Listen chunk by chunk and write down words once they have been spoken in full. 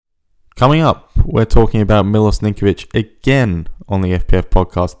Coming up, we're talking about Milos Ninkovic again on the FPF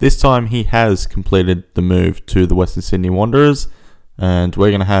podcast. This time he has completed the move to the Western Sydney Wanderers, and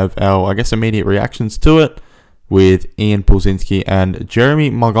we're going to have our, immediate reactions to it with Ian Pulczynski, and Jeremy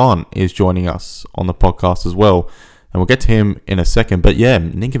Magan is joining us on the podcast as well. And we'll get to him in a second. But yeah,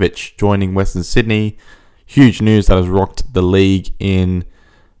 Ninkovic joining Western Sydney. Huge news that has rocked the league in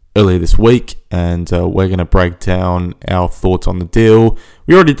earlier this week, and we're going to break down our thoughts on the deal.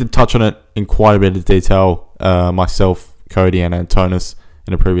 We already did touch on it in quite a bit of detail, myself, Cody, and Antonis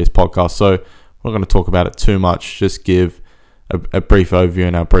in a previous podcast, so we're not going to talk about it too much, just give a brief overview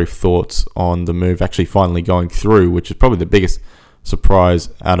and our brief thoughts on the move actually finally going through, which is probably the biggest surprise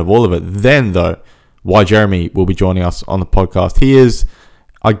out of all of it. Then, though, why Jeremy will be joining us on the podcast. He is,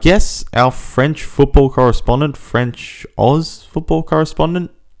 I guess, our French football correspondent, French Oz football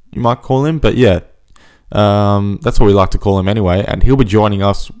correspondent, you might call him, but yeah, that's what we like to call him anyway, and he'll be joining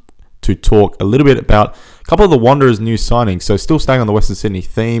us to talk a little bit about a couple of the Wanderers' new signings. So still staying on the Western Sydney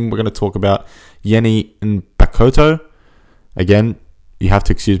theme, we're going to talk about Yaya Nbakoto. Again, you have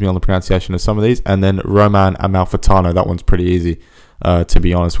to excuse me on the pronunciation of some of these, and then Roman Amalfitano. That one's pretty easy, to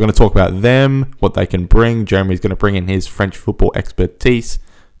be honest. We're going to talk about them, what they can bring. Jeremy's going to bring in his French football expertise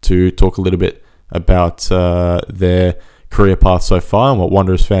to talk a little bit about their career path so far and what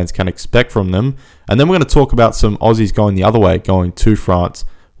Wanderers fans can expect from them. And then we're going to talk about some Aussies going the other way, going to France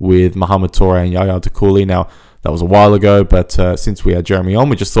with Mohamed, Toure and Yaya Dukuly. Now, that was a while ago, but since we had Jeremy on,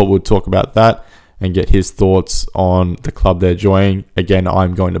 we just thought we'd talk about that and get his thoughts on the club they're joining. Again,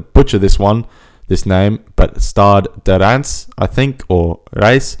 I'm going to butcher this name, but Stade de Reims, I think, or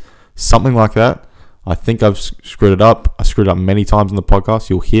Reims, something like that. I think I've screwed it up. I screwed it up many times in the podcast.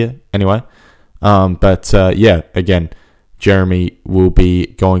 You'll hear anyway. Yeah, again, Jeremy will be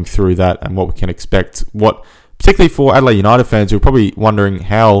going through that and what we can expect. What, particularly for Adelaide United fans who are probably wondering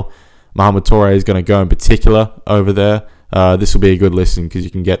how Mohamed Toure is going to go in particular over there, this will be a good listen because you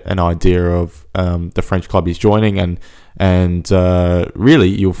can get an idea of the French club he's joining, and really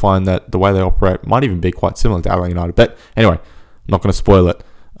you'll find that the way they operate might even be quite similar to Adelaide United. But anyway, I'm not going to spoil it.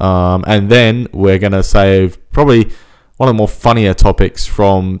 And then we're going to save probably one of the more funnier topics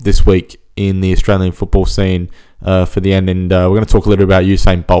from this week in the Australian football scene for the end, and we're going to talk a little bit about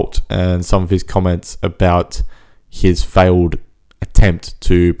Usain Bolt and some of his comments about his failed attempt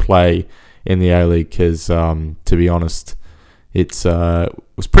to play in the A-League, because to be honest, it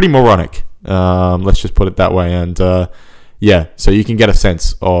was pretty moronic, let's just put it that way. And yeah, so you can get a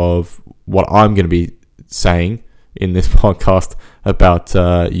sense of what I'm going to be saying in this podcast about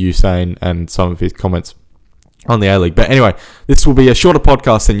Usain and some of his comments on the A-League. But anyway, this will be a shorter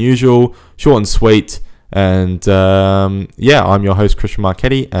podcast than usual, short and sweet. And yeah, I'm your host, Christian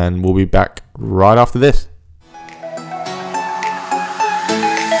Marchetti, and we'll be back right after this.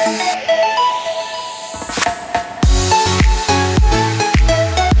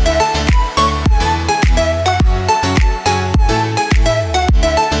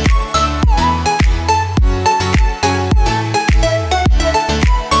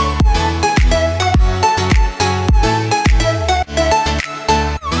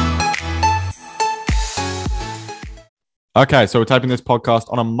 Okay, so we're taping this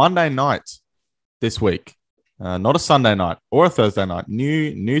podcast on a Monday night this week, not a Sunday night or a Thursday night.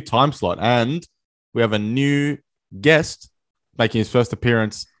 New time slot, and we have a new guest making his first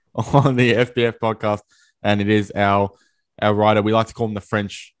appearance on the FBF podcast, and it is our writer. We like to call him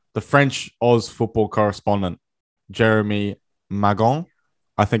the French Oz football correspondent, Jeremy Magan.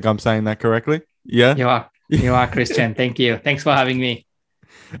 I think I'm saying that correctly. Yeah, you are Christian. Thank you. Thanks for having me.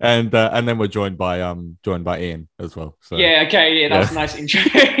 And then we're joined by Ian as well. So yeah, okay, that was a nice intro.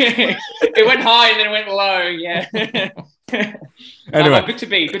 It went high and then it went low. Yeah. Anyway, good to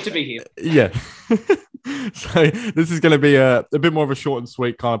be here. Yeah. So this is going to be a bit more of a short and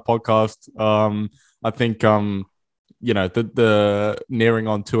sweet kind of podcast. I think the nearing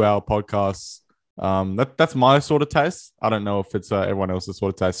on 2-hour podcasts. That's my sort of taste. I don't know if it's everyone else's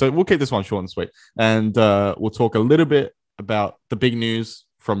sort of taste. So we'll keep this one short and sweet, and we'll talk a little bit about the big news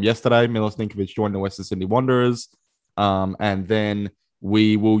from yesterday. Milos Ninkovic joined the Western Sydney Wanderers. And then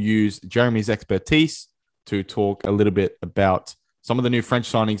we will use Jeremy's expertise to talk a little bit about some of the new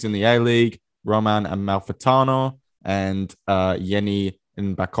French signings in the A-League, Roman Amalfitano and Yaya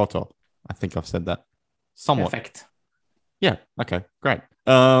Nbakoto. I think I've said that somewhat. Perfect. Yeah. Okay. Great.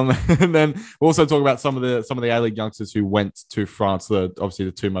 And then we'll also talk about some of the A-League youngsters who went to France. Obviously,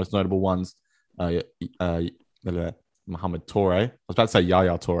 the two most notable ones, Mohamed Toure. I was about to say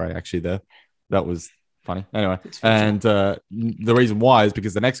Yaya Toure, actually, there. That was funny. Anyway, and the reason why is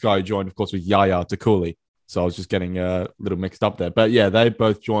because the next guy who joined, of course, was Yaya Dukuly. So I was just getting a little mixed up there. But yeah, they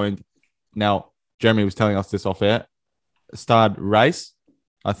both joined Now, Jeremy was telling us this off air. Stade Reims,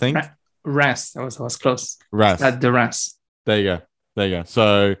 I think. Reims. I was close. Reims. Stade de Reims. There you go.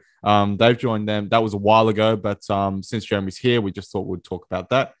 So they've joined them. That was a while ago, but since Jeremy's here, we just thought we'd talk about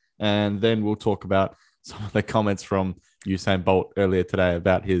that. And then we'll talk about some of the comments from Usain Bolt earlier today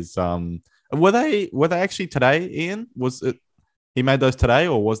about his were they actually today, Ian? Was it he made those today,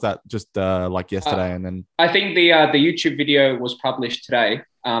 or was that just like yesterday? And then I think the YouTube video was published today.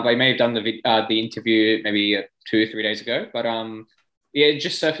 They may have done the interview maybe 2 or 3 days ago, but it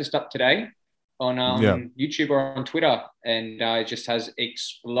just surfaced up today on YouTube or on Twitter, and it just has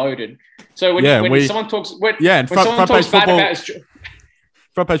exploded. So when someone talks, when someone talks bad about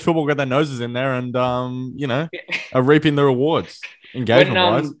Front Page Football got their noses in there and are reaping the rewards engagement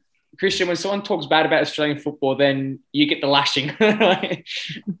wise. Christian, when someone talks bad about Australian football, then you get the lashing. I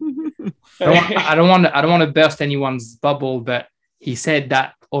don't want to burst anyone's bubble, but he said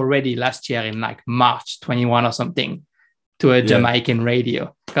that already last year in like March 21 or something to a Jamaican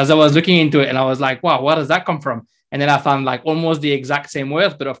radio. Because I was looking into it and I was like, wow, where does that come from? And then I found like almost the exact same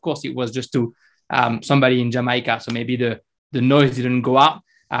words, but of course it was just to somebody in Jamaica. So maybe the noise didn't go out.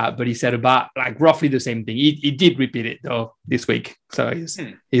 But he said about like roughly the same thing. He did repeat it though this week. So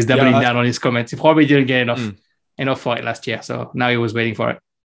he's doubling down on his comments. He probably didn't get enough for it last year. So now he was waiting for it.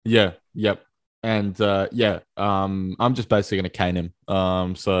 Yeah. Yep. And I'm just basically going to cane him.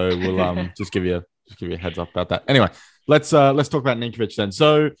 So we'll just give you a heads up about that. Anyway, let's talk about Ninkovic then.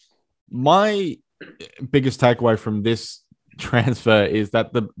 So my biggest takeaway from this transfer is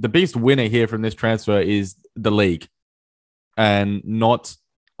that the biggest winner here from this transfer is the league, and not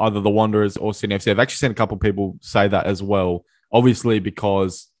either the Wanderers or Sydney FC. I've actually seen a couple of people say that as well, obviously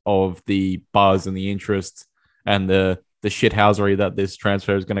because of the buzz and the interest and the shithousery that this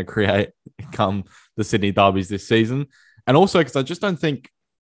transfer is going to create come the Sydney derbies this season. And also because I just don't think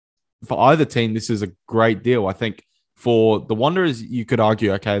for either team this is a great deal. I think for the Wanderers, you could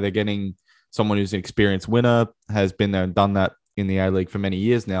argue, okay, they're getting someone who's an experienced winner, has been there and done that in the A-League for many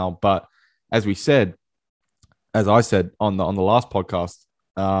years now. But as I said on the last podcast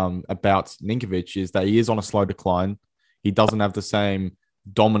about Ninkovic, is that he is on a slow decline. He doesn't have the same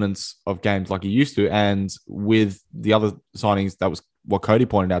dominance of games like he used to. And with the other signings, that was what Cody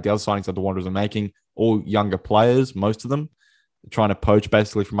pointed out, the other signings that the Wanderers are making, all younger players, most of them, trying to poach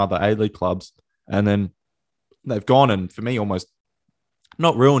basically from other A-League clubs. And then they've gone and, for me, almost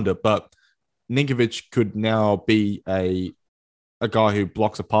not ruined it, but Ninkovic could now be a guy who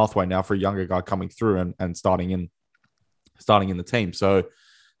blocks a pathway now for a younger guy coming through and starting in the team. So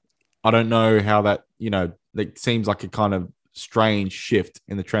I don't know how that, it seems like a kind of strange shift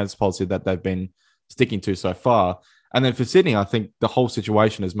in the transfer policy that they've been sticking to so far. And then for Sydney, I think the whole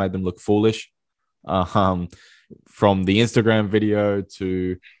situation has made them look foolish. From the Instagram video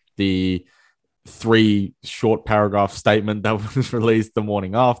to the 3 short paragraph statement that was released the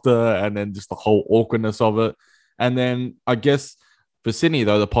morning after, and then just the whole awkwardness of it. And then I guess for Sydney,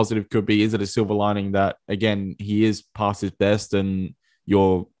 though, the positive could be, is it a silver lining that, again, he is past his best and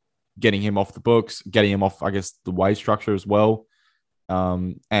you're getting him off the books, getting him off, I guess, the wage structure as well.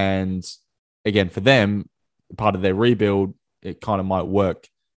 And again, for them, part of their rebuild, it kind of might work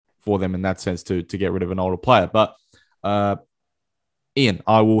for them in that sense to get rid of an older player. But Ian,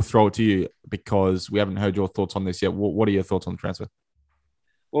 I will throw it to you because we haven't heard your thoughts on this yet. What are your thoughts on the transfer?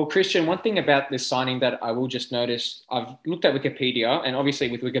 Well, Christian, one thing about this signing that I will just notice, I've looked at Wikipedia, and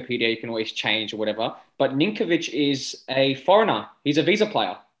obviously with Wikipedia, you can always change or whatever, but Ninkovic is a foreigner. He's a visa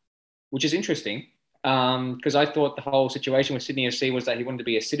player, which is interesting because I thought the whole situation with Sydney FC was that he wanted to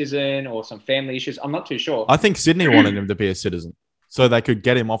be a citizen or some family issues. I'm not too sure. I think Sydney wanted him to be a citizen so they could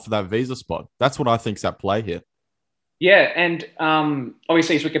get him off of that visa spot. That's what I think's at play here. Yeah, and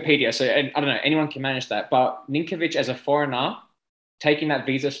obviously it's Wikipedia, so I don't know, anyone can manage that. But Ninkovic as a foreigner, taking that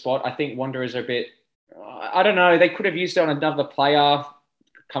visa spot, I think Wanderers are a bit, I don't know, they could have used it on another player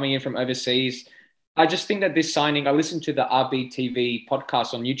coming in from overseas. I just think that this signing, I listened to the RBTV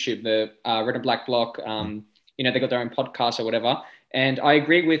podcast on YouTube, the Red and Black Block, they got their own podcast or whatever. And I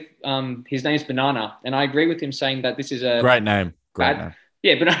agree with, his name's Banana, and I agree with him saying that this is a... Great name.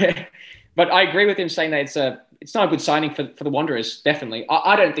 Yeah, but I agree with him saying that it's not a good signing for the Wanderers, definitely.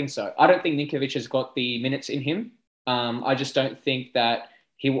 I don't think so. I don't think Ninkovic has got the minutes in him. I just don't think that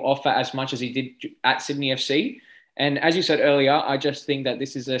he will offer as much as he did at Sydney FC. And as you said earlier, I just think that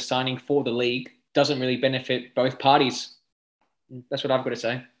this is a signing for the league. Doesn't really benefit both parties. That's what I've got to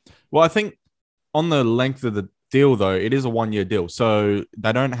say. Well, I think on the length of the deal, though, it is a 1-year deal. So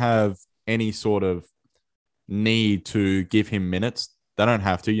they don't have any sort of need to give him minutes. They don't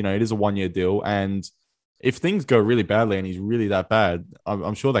have to. It is a 1-year deal. And if things go really badly and he's really that bad,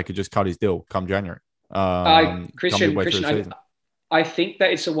 I'm sure they could just cut his deal come January. Christian, I think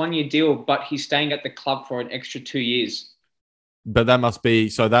that it's a 1-year deal, but he's staying at the club for an extra 2 years. But that must be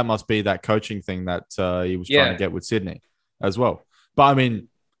that coaching thing that he was trying to get with Sydney as well. But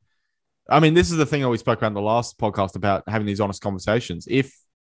I mean, this is the thing that we spoke about in the last podcast about having these honest conversations. If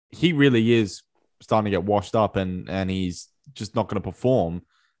he really is starting to get washed up and he's just not going to perform,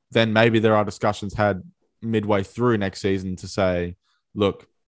 then maybe there are discussions had midway through next season to say, look,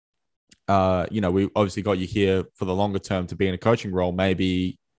 we obviously got you here for the longer term to be in a coaching role.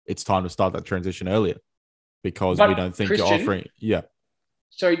 Maybe it's time to start that transition earlier because we don't think you're offering. Yeah.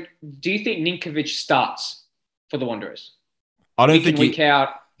 So do you think Ninkovic starts for the Wanderers? I don't think week out.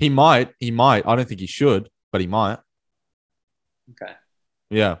 He might. I don't think he should, but he might. Okay.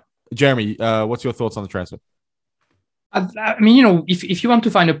 Yeah. Jeremy, what's your thoughts on the transfer? I mean, if you want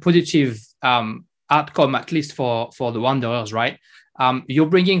to find a positive outcome, at least for the Wanderers, right? You're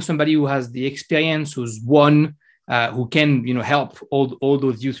bringing somebody who has the experience, who's won, who can, help all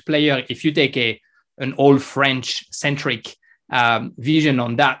those youth players. If you take an old French-centric vision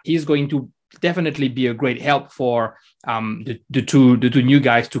on that, he's going to definitely be a great help for the two new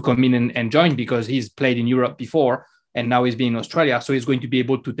guys to come in and join, because he's played in Europe before and now he's been in Australia. So he's going to be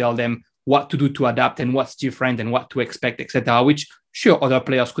able to tell them what to do to adapt and what's different and what to expect, etc., which sure other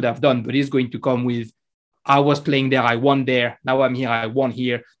players could have done, but he's going to come with, I was playing there, I won there, now I'm here, I won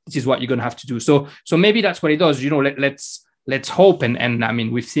here. This is what you're going to have to do. So maybe that's what he does. Let's hope, and I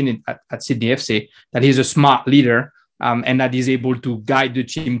mean, we've seen it at Sydney FC, that he's a smart leader and that he's able to guide the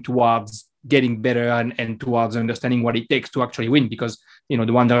team towards getting better and towards understanding what it takes to actually win, because, the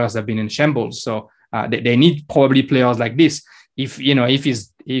Wanderers have been in shambles. So they need probably players like this. If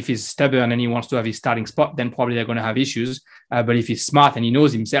he's stubborn and he wants to have his starting spot, then probably they're going to have issues. But if he's smart and he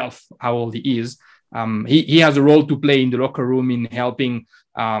knows himself how old he is, he has a role to play in the locker room in helping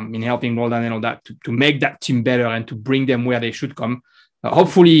Roldan and all that to make that team better and to bring them where they should come.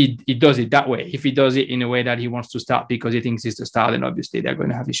 Hopefully he does it that way. If he does it in a way that he wants to start because he thinks he's the star, then obviously they're going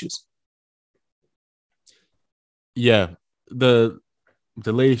to have issues. Yeah, the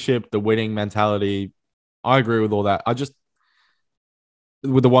leadership, the winning mentality, I agree with all that.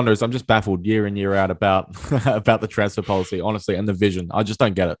 With the Wanderers, I'm just baffled year in, year out about the transfer policy, honestly, and the vision. I just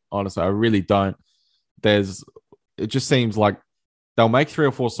don't get it, honestly. I really don't. It just seems like they'll make 3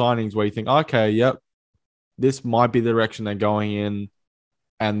 or 4 signings where you think, okay, yep, this might be the direction they're going in.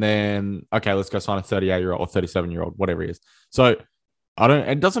 And then, okay, let's go sign a 38-year-old or 37-year-old, whatever it is. So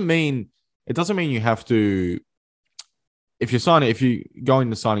it doesn't mean you have to, if you're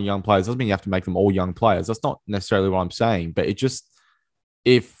going to signing young players, doesn't mean you have to make them all young players. That's not necessarily what I'm saying, but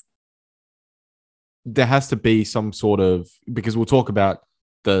if there has to be some sort of, because we'll talk about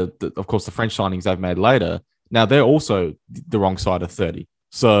of course, the French signings they've made later. Now they're also the wrong side of 30.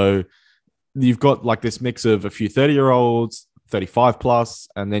 So you've got like this mix of a few 30-year-olds, 35 plus,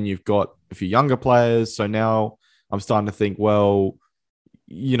 and then you've got a few younger players. So now I'm starting to think, well,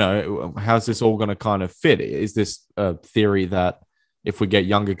 how's this all going to kind of fit? Is this a theory that if we get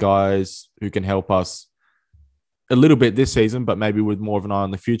younger guys who can help us a little bit this season, but maybe with more of an eye on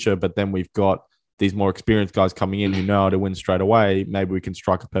the future, but then we've got these more experienced guys coming in who know how to win straight away, maybe we can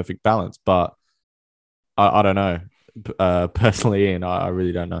strike a perfect balance. But I don't know. Personally, Ian, I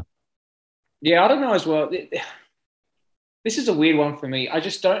really don't know. Yeah, I don't know as well. This is a weird one for me. I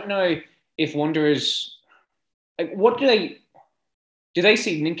just don't know if Wanderers, what do they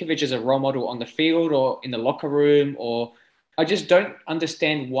see Ninkovic as a role model on the field or in the locker room? Or I just don't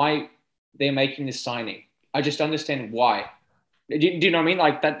understand why they're making this signing. I just understand why. Do you know what I mean?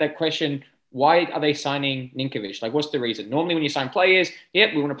 Like that question, why are they signing Ninkovic? Like, what's the reason? Normally when you sign players, we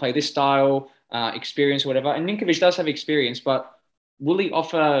want to play this style, experience, whatever. And Ninkovic does have experience, but will he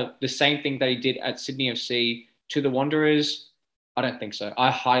offer the same thing that he did at Sydney FC to the Wanderers? I don't think so. I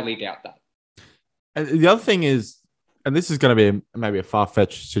highly doubt that. And the other thing is, and this is going to be maybe a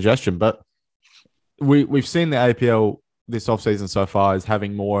far-fetched suggestion, but we've seen the APL this offseason so far as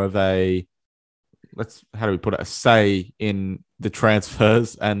having more of a, how do we put it, a say in the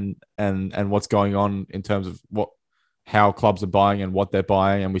transfers and what's going on in terms of how clubs are buying and what they're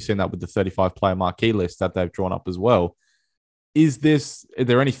buying. And we've seen that with the 35-player marquee list that they've drawn up as well. Is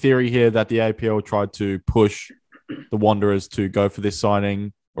there any theory here that the APL tried to push the Wanderers to go for this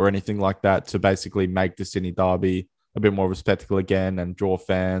signing or anything like that to basically make the Sydney derby a bit more of a spectacle again and draw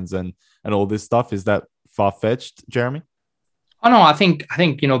fans and all this stuff? Is that far-fetched, Jeremy? Oh no, I think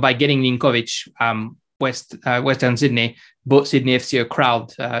by getting Ninkovic, Western Sydney bought Sydney FC a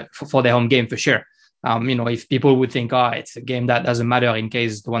crowd for their home game for sure. If people would think, it's a game that doesn't matter in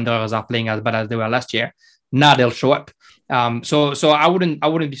case the Wanderers are playing as bad as they were last year, now they'll show up. So I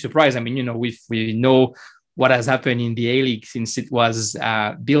wouldn't be surprised. I mean, we know what has happened in the A-League since it was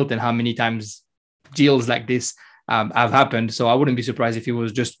built and how many times deals like this have happened. So I wouldn't be surprised if it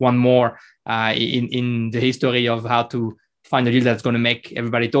was just one more in the history of how to find a deal that's going to make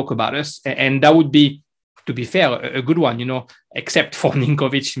everybody talk about us. And that would be, to be fair, a good one, except for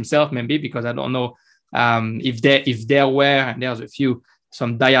Ninkovic himself, maybe, because I don't know if there were, and there's a few,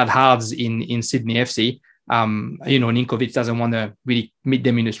 some diehard hards in Sydney FC, Ninkovic doesn't want to really meet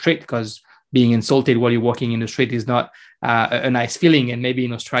them in the street, because being insulted while you're walking in the street is not a nice feeling. And maybe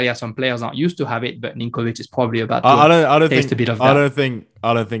in Australia, some players aren't used to have it, but Ninkovic is probably about to taste a bit of that.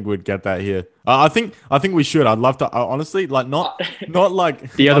 I don't think we'd get that here. I think we should. I'd love to. Honestly, like not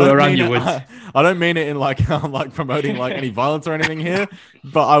like the other way around. You would. I don't mean it in like I'm like promoting like any violence or anything here,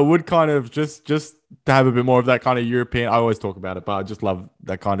 but I would kind of just to have a bit more of that kind of European. I always talk about it, but I just love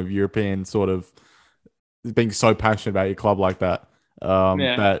that kind of European sort of being so passionate about your club like that.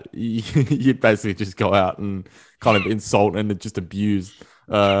 That you'd basically just go out and kind of insult and just abuse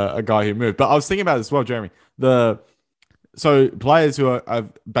a guy who moved. But I was thinking about this as well, Jeremy. So players who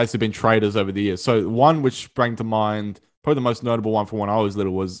have basically been traders over the years. So one which sprang to mind, probably the most notable one from when I was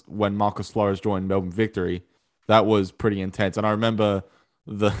little, was when Marcus Flores joined Melbourne Victory. That was pretty intense. And I remember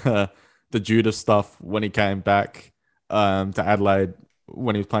the Judas stuff when he came back to Adelaide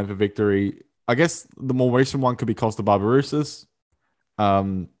when he was playing for Victory. I guess the more recent one could be Costa Barbarouses.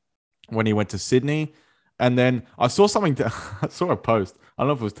 When he went to Sydney. And then I saw I saw a post, I don't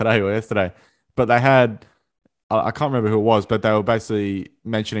know if it was today or yesterday, but they had, I can't remember who it was, but they were basically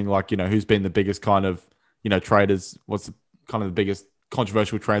mentioning like, who's been the biggest kind of, traders, what's kind of the biggest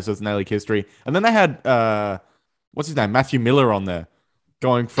controversial transfers in A-League history. And then they had, what's his name? Matthew Miller on there,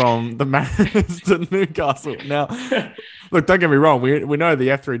 going from the Mariners to Newcastle. Now, look, don't get me wrong. We know the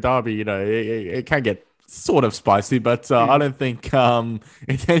F3 derby, it can get sort of spicy, but I don't think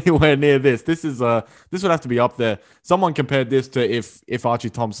it's anywhere near this. This would have to be up there. Someone compared this to if Archie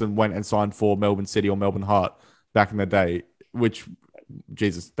Thompson went and signed for Melbourne City or Melbourne Heart back in the day, which,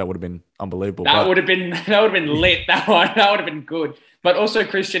 Jesus, that would have been unbelievable. That would have been lit. That would have been good. But also,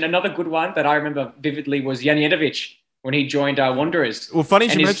 Christian, another good one that I remember vividly was Janjetovic when he joined Wanderers. Well, funny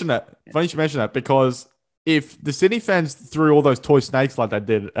you should mention that because if the Sydney fans threw all those toy snakes like they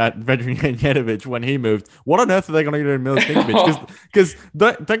did at Vedran Janjetovic when he moved, what on earth are they going to do to Milos Ninkovic? Because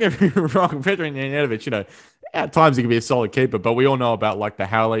don't get me wrong, Vedran Janjetovic, at times he can be a solid keeper, but we all know about like the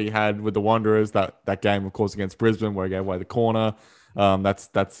howler he had with the Wanderers, that game, of course, against Brisbane where he gave away the corner. That's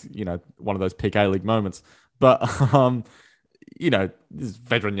one of those peak A-League moments. But this is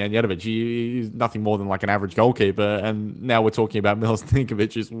Vedran Janjetovic. He's nothing more than like an average goalkeeper, and now we're talking about Milos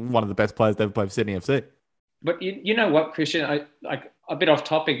Ninkovic, who's one of the best players to ever play for Sydney FC. But you know what, Christian? I like a bit off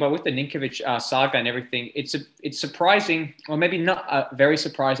topic, but with the Ninkovic saga and everything, it's surprising, or maybe not very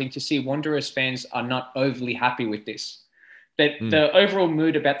surprising, to see Wanderers fans are not overly happy with this. That the overall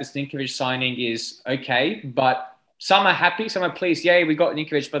mood about this Ninkovic signing is okay, but some are happy, some are pleased. Yay, we got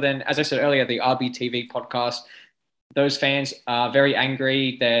Ninkovic. But then, as I said earlier, the RBTV podcast, those fans are very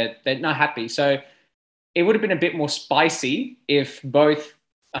angry. They're not happy. So it would have been a bit more spicy if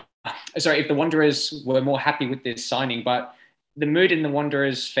if the Wanderers were more happy with this signing. But the mood in the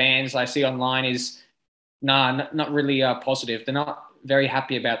Wanderers fans I see online is not really positive. They're not very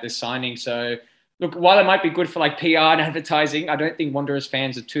happy about this signing. So look, while it might be good for like PR and advertising, I don't think Wanderers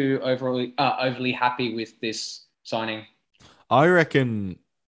fans are too overly happy with this signing. I reckon,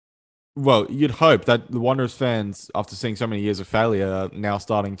 well, you'd hope that the Wanderers fans, after seeing so many years of failure, are now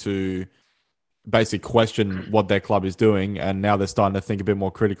starting to basically question what their club is doing, and now they're starting to think a bit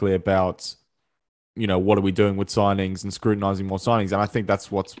more critically about, what are we doing with signings and scrutinizing more signings. And I think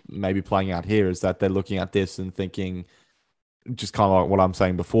that's what's maybe playing out here, is that they're looking at this and thinking, just kind of like what I'm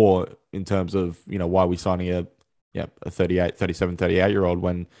saying before, in terms of, why are we signing a 37, 38-year-old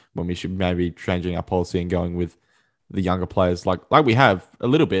when we should maybe changing our policy and going with the younger players like we have a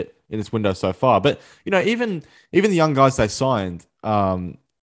little bit in this window so far. But, even the young guys they signed,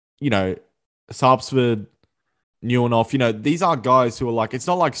 Sarpsford, Newenoff, these are guys who are like, it's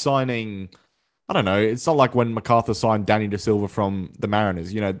not like signing, I don't know, it's not like when MacArthur signed Danny De Silva from the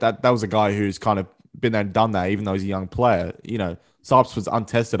Mariners. That was a guy who's kind of been there and done that, even though he's a young player. Sarpsford's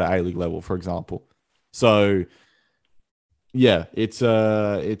untested at A-League level, for example. So, yeah, it's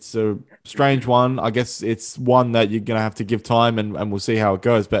a strange one. I guess it's one that you're going to have to give time and we'll see how it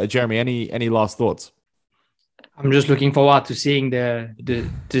goes. But Jeremy, any last thoughts? I'm just looking forward to seeing the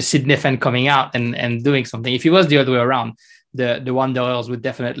Sydney fan coming out and doing something. If it was the other way around, the Wanderers would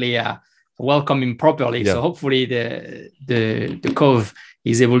definitely welcome him properly. So hopefully the Cove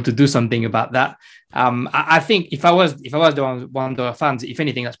is able to do something about that. I think if I was the Wanderer fans, if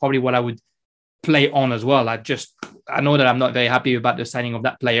anything, that's probably what I would play on as well. I know that I'm not very happy about the signing of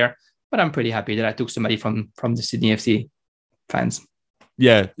that player, but I'm pretty happy that I took somebody from the Sydney FC fans.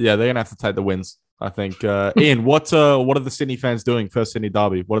 Yeah, they're gonna have to take the wins, I think. Ian, what are the Sydney fans doing? First Sydney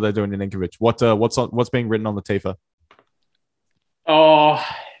derby. What are they doing in Ninkovic? What's being written on the tifo? Oh,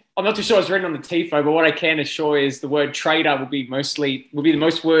 I'm not too sure what's written on the tifo, but what I can assure is the word traitor will be the most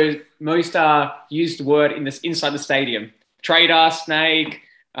used word inside the stadium. Traitor, snake,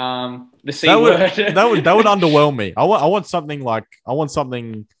 the C word. that would underwhelm me. I want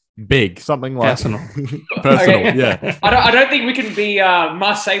something big, something like personal. Okay. Yeah. I don't think we can be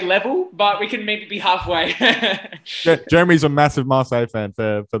Marseille level, but we can maybe be halfway. Jeremy's a massive Marseille fan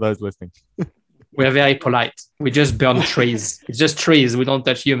for those listening. We're very polite. We just burn trees. It's just trees. We don't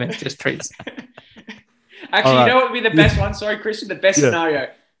touch humans, just trees. Actually, you know what would be the best one? Sorry, Christian. The best scenario.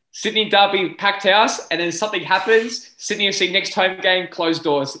 Sydney derby, packed house, and then something happens. Sydney FC next home game, closed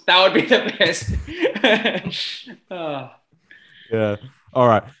doors. That would be the best. Yeah. All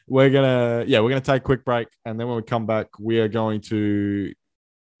right. We're gonna take a quick break, and then when we come back, we are going to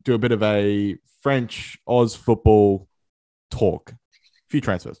do a bit of a French Oz football talk. A few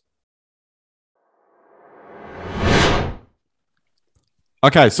transfers.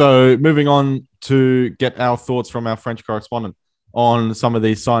 Okay, so moving on to get our thoughts from our French correspondent on some of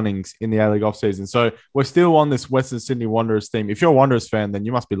these signings in the A-League off-season. So we're still on this Western Sydney Wanderers theme. If you're a Wanderers fan, then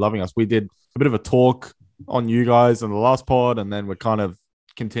you must be loving us. We did a bit of a talk on you guys in the last pod, and then we're kind of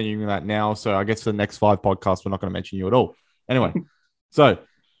continuing that now. So I guess for the next 5 podcasts, we're not going to mention you at all. Anyway, so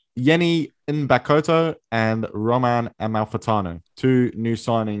Yeni Nbakoto and Roman Amalfitano, 2 new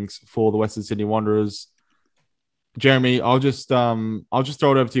signings for the Western Sydney Wanderers. Jeremy, I'll just throw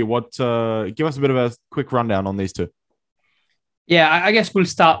it over to you. Give us a bit of a quick rundown on these 2. Yeah, I guess we'll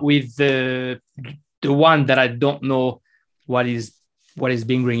start with the one that I don't know what is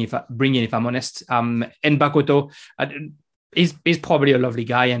being bringing if I'm honest. Nbakoto is probably a lovely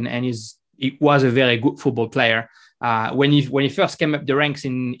guy and he was a very good football player. When he first came up the ranks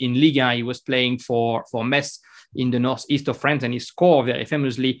in Ligue, he was playing for Metz in the northeast of France, and he scored very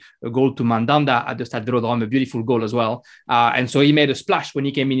famously a goal to Mandanda at the Stade de Reims, a beautiful goal as well. And so he made a splash when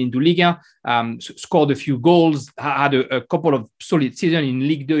he came into Ligue, scored a few goals, had a couple of solid seasons. In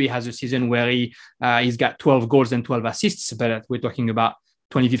Ligue 2, he has a season where he's got 12 goals and 12 assists, but we're talking about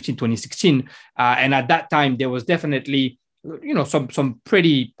 2015, 2016. And at that time, there was definitely some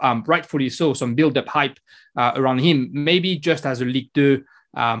pretty rightfully so, some build-up hype around him, maybe just as a Ligue 2,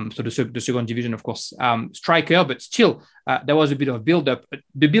 so the second division, of course, striker, but still there was a bit of build-up.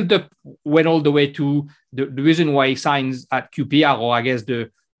 The build-up went all the way to the reason why he signs at QPR, or I guess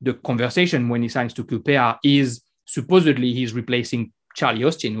the conversation when he signs to QPR is supposedly he's replacing Charlie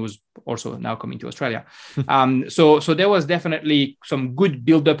Austin, who's also now coming to Australia. So there was definitely some good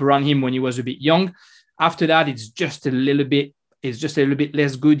build-up around him when he was a bit young. After that, it's just a little bit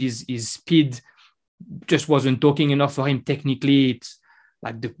less good. His speed just wasn't talking enough for him technically. It's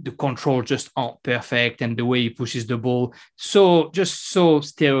like the control just aren't perfect, and the way he pushes the ball. So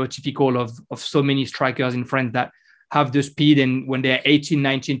stereotypical of so many strikers in France that have the speed, and when they're 18,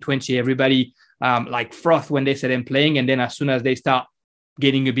 19, 20, everybody like froth when they see them playing. And then as soon as they start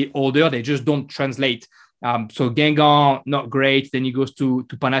getting a bit older, they just don't translate. So Guingamp, not great. Then he goes to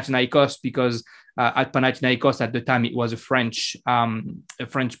Panathinaikos because at Panathinaikos at the time, it was a French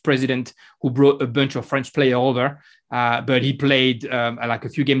president who brought a bunch of French players over. But he played like a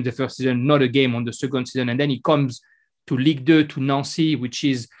few games the first season, not a game on the second season. And then he comes to Ligue 2 to Nancy, which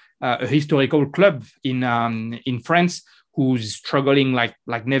is a historical club in France, who's struggling like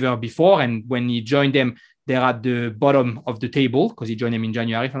never before. And when he joined them, they're at the bottom of the table because he joined them in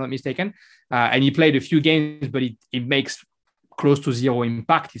January, if I'm not mistaken. And he played a few games, but it makes close to zero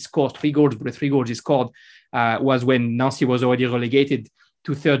impact. He scored 3 goals, but the 3 goals he scored was when Nancy was already relegated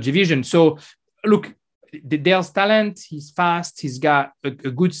to 3rd division. So look, there's talent. He's fast. He's got a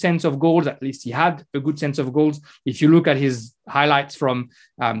good sense of goals. At least he had a good sense of goals. If you look at his highlights from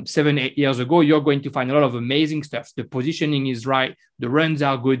 7-8 years ago, you're going to find a lot of amazing stuff. The positioning is right. The runs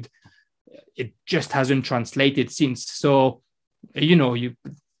are good. It just hasn't translated since. So,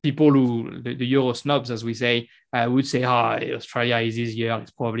 people who, the Euro snobs, as we say, would say, Australia is easier.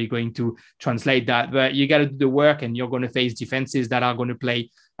 It's probably going to translate that. But you got to do the work, and you're going to face defenses that are going to play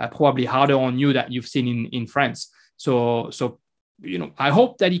probably harder on you that you've seen in France. So I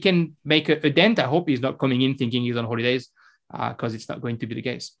hope that he can make a dent. I hope he's not coming in thinking he's on holidays because it's not going to be the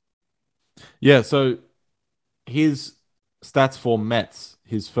case. Yeah, so his stats for Metz,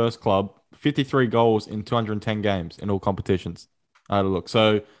 his first club, 53 goals in 210 games in all competitions. I had a look.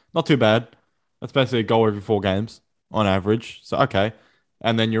 So not too bad. That's basically a goal every 4 games on average. So, okay.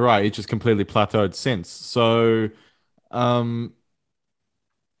 And then you're right. It's just completely plateaued since. So, I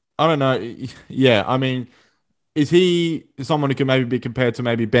don't know. Yeah, I mean, is he someone who can maybe be compared to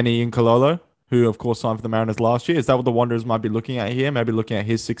maybe Benny Incololo, who of course signed for the Mariners last year? Is that what the Wanderers might be looking at here? Maybe looking at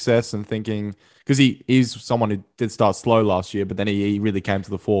his success and thinking, because he is someone who did start slow last year, but then he really came to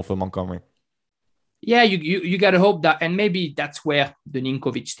the fore for Montgomery. Yeah, you got to hope that, and maybe that's where the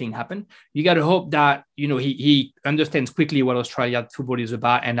Ninkovic thing happened. You got to hope that, he understands quickly what Australian football is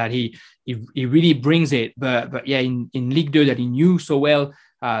about and that he really brings it. But yeah, in Ligue 2 that he knew so well,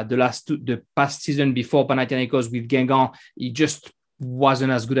 the past season before Panathinaikos with Guingamp, he just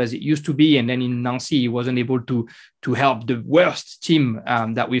wasn't as good as it used to be. And then in Nancy, he wasn't able to help the worst team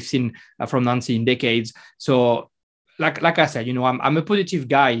that we've seen from Nancy in decades. So, like I said, I'm a positive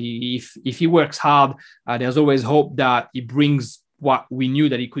guy. If he works hard, there's always hope that he brings what we knew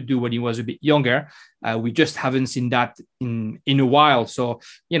that he could do when he was a bit younger. We just haven't seen that in a while. So,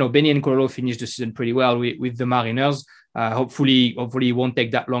 Benny and Cololo finished the season pretty well with the Mariners. Hopefully it won't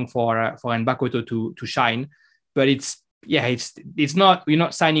take that long for Nbakoto to shine. But it's not, we're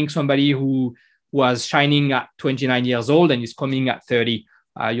not signing somebody who was shining at 29 years old and is coming at 30.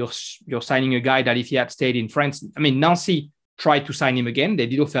 You're signing a guy that if he had stayed in France, I mean, Nancy tried to sign him again. They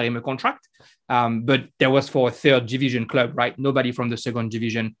did offer him a contract, but that was for a third division club, right? Nobody from the second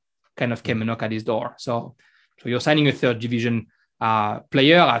division kind of came and knocked at his door. So you're signing a third division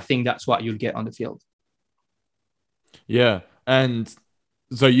player. I think that's what you'll get on the field. Yeah. And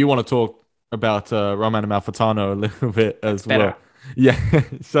so you want to talk about Roman Amalfitano a little bit as well. Yeah.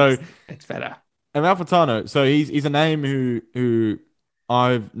 So it's better. Amalfitano, so he's a name who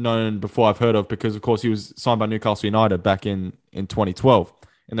I've known before, I've heard of, because of course he was signed by Newcastle United back in 2012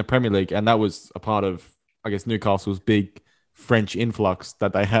 in the Premier League, and that was a part of, I guess, Newcastle's big French influx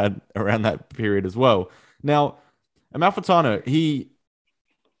that they had around that period as well. Now, Amalfitano,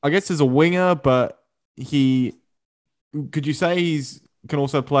 I guess is a winger, but could you say he's can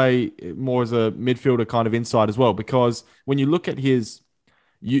also play more as a midfielder kind of inside as well? Because when you look at his,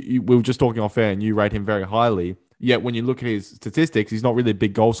 we were just talking off air and you rate him very highly. Yet when you look at his statistics, he's not really a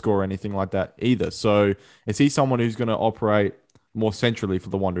big goal scorer or anything like that either. So is he someone who's going to operate more centrally for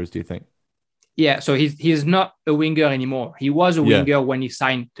the Wanderers, do you think? Yeah, so he's not a winger anymore. He was a winger when he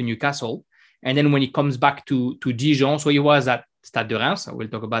signed to Newcastle. And then when he comes back to Dijon, so he was at Stade de Reims. We'll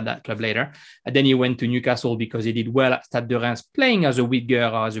talk about that club later. And then he went to Newcastle because he did well at Stade de Reims, playing as a winger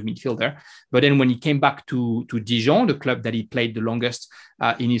or as a midfielder. But then when he came back to Dijon, the club that he played the longest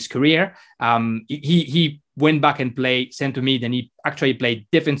in his career, he went back and played centre mid, and he actually played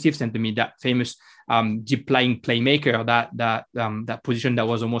defensive centre mid, that famous deep lying playmaker, that position that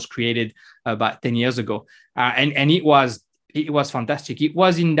was almost created about 10 years ago. And it was fantastic. It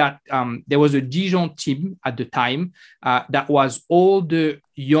was in that there was a Dijon team at the time that was all the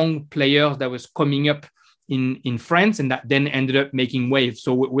young players that was coming up in France and that then ended up making waves.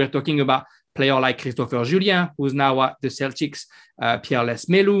 So we're talking about player like Christopher Julien, who's now at the Celtics, Pierre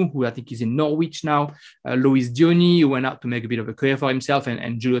Lesmelou, who I think is in Norwich now, Luis Diony, who went out to make a bit of a career for himself,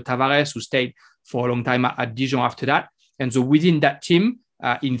 and Julio Tavares, who stayed for a long time at Dijon after that. And so within that team,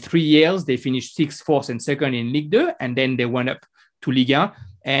 in 3 years, they finished 6th, 4th, and 2nd in Ligue 2, and then they went up to Ligue 1.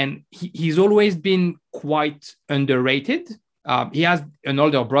 And he's always been quite underrated. He has an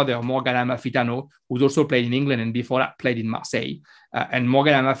older brother, Morgan Amalfitano, who's also played in England and before that played in Marseille. And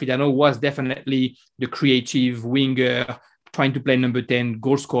Morgan Amalfitano was definitely the creative winger, trying to play number 10,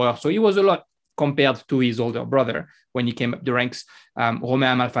 goal scorer. So he was a lot compared to his older brother when he came up the ranks,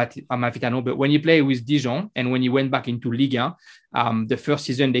 Romain Amalfitano. But when he played with Dijon and when he went back into Ligue 1, the first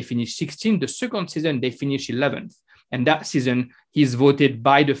season they finished 16th. The second season they finished 11th. And that season he's voted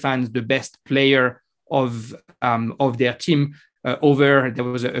by the fans the best player of their team. There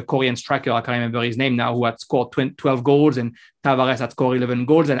was a Korean striker, I can't remember his name now, who had scored 12 goals, and Tavares had scored 11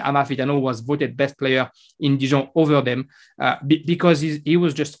 goals, and Amalfitano was voted best player in Dijon over them because he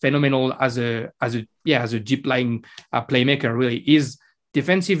was just phenomenal as a deep lying playmaker. Really, is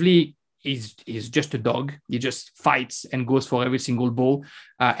defensively he's just a dog. He just fights and goes for every single ball,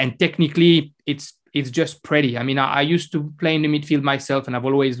 and technically it's just pretty. I mean, I used to play in the midfield myself, and I've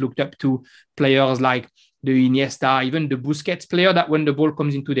always looked up to players like the Iniesta, even the Busquets player, that when the ball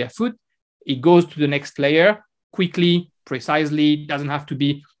comes into their foot, it goes to the next player quickly, precisely. It doesn't have to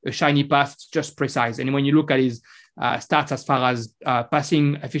be a shiny pass, it's just precise. And when you look at his stats as far as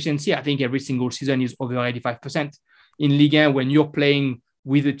passing efficiency, I think every single season is over 85%. In Ligue 1, when you're playing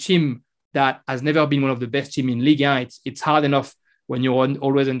with a team that has never been one of the best teams in Ligue 1, it's hard enough when you're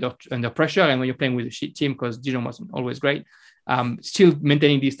always under pressure and when you're playing with a shit team, because Dijon wasn't always great. Still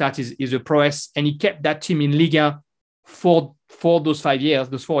maintaining these stats is a prowess, and he kept that team in Ligue for those 4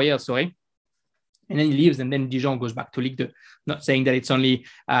 years, and then he leaves, and then Dijon goes back to Ligue 2. Not saying that it's only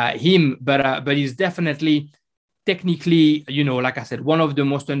him, but he's definitely technically, like I said, one of the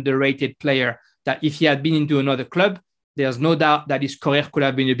most underrated player that if he had been into another club, there's no doubt that his career could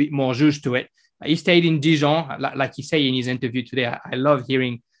have been a bit more just to it. He stayed in Dijon, like he said in his interview today. I love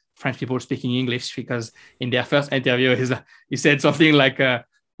hearing French people speaking English, because in their first interview, he said something like, I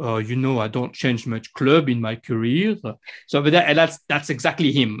don't change much club in my career. So, but that's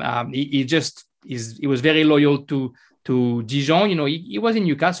exactly him. He was very loyal to Dijon. He was in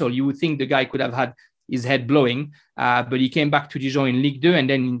Newcastle. You would think the guy could have had his head blowing, but he came back to Dijon in Ligue 2, and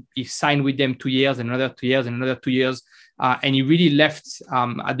then he signed with them 2 years, and another 2 years, and another 2 years. And he really left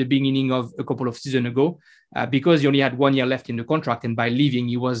at the beginning of a couple of seasons ago because he only had 1 year left in the contract. And by leaving,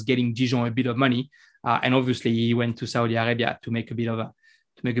 he was getting Dijon a bit of money. And obviously, he went to Saudi Arabia to make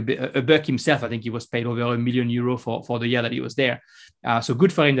a buck himself. I think he was paid over €1 million for the year that he was there. So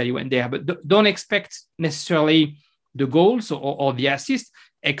good for him that he went there. But don't expect necessarily the goals or the assists,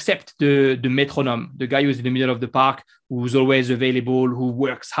 except the metronome, the guy who's in the middle of the park, who's always available, who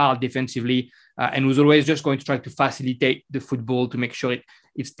works hard defensively, and who's always just going to try to facilitate the football to make sure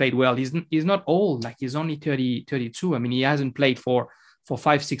it's played well. He's not old, like he's only 32. I mean, he hasn't played for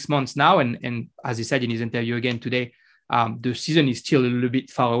 5-6 months now. And as he said in his interview again today, the season is still a little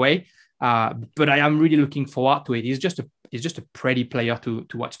bit far away. But I am really looking forward to it. He's just a pretty player to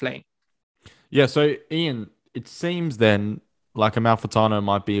watch playing. Yeah, so Ian, it seems then like Amalfitano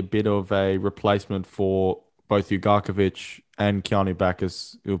might be a bit of a replacement for both Ugarkovic and Keanu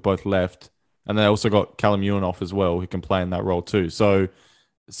Bacchus, who have both left. And they also got Callum Ewanov as well, who can play in that role too. So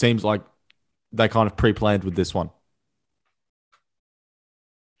it seems like they kind of pre-planned with this one.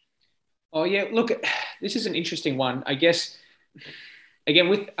 Oh, yeah. Look, this is an interesting one. I guess, again,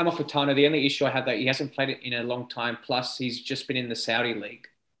 with Amalfitano, the only issue I have that he hasn't played it in a long time, plus he's just been in the Saudi League.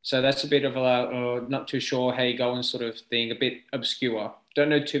 So that's a bit of a not too sure how you go and sort of thing, a bit obscure. Don't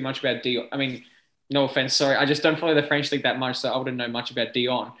know too much about Dion. I mean, no offense, sorry. I just don't follow the French League that much, so I wouldn't know much about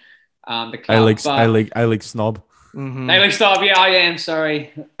Dion. The club. A-League snob. Mm-hmm. A-League snob, yeah, I am,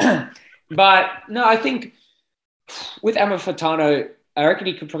 sorry. But no, I think with Amalfitano, I reckon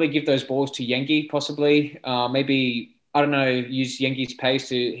he could probably give those balls to Yengi, possibly. Maybe, I don't know, use Yengi's pace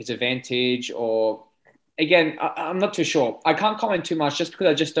to his advantage, or... Again, I'm not too sure. I can't comment too much just because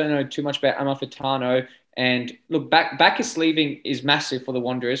I just don't know too much about Amalfitano. And look, Bacchus leaving is massive for the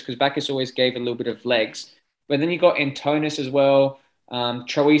Wanderers because Bacchus always gave a little bit of legs. But then you got Antonis as well.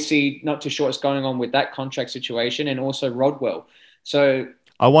 Troisi, not too sure what's going on with that contract situation, and also Rodwell. So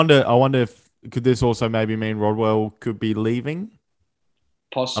I wonder if could this also maybe mean Rodwell could be leaving?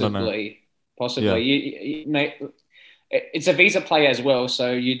 Possibly. Yeah. It's a visa player as well,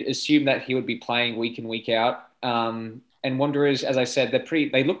 so you'd assume that he would be playing week in, week out. And Wanderers, as I said,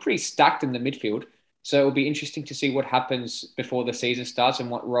 they look pretty stacked in the midfield. So it'll be interesting to see what happens before the season starts and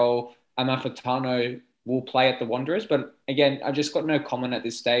what role Amalfitano will play at the Wanderers. But again, I just got no comment at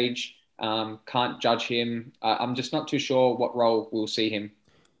this stage. Can't judge him. I'm just not too sure what role we'll see him.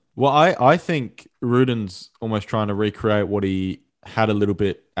 Well, I think Ruden's almost trying to recreate what he had a little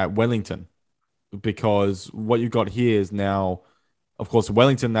bit at Wellington. Because what you've got here is now, of course,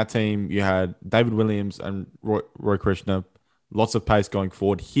 Wellington, that team, you had David Williams and Roy Krishna, lots of pace going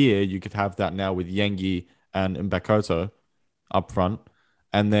forward. Here, you could have that now with Yengi and Mbakoto up front.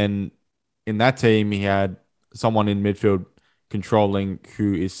 And then in that team, he had someone in midfield controlling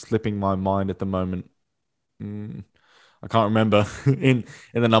who is slipping my mind at the moment. I can't remember in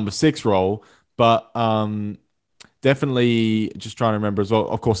the number 6 role, but... definitely just trying to remember as well,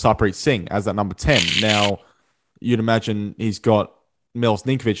 of course, Sarpreet Singh as that number 10. Now, you'd imagine he's got Milos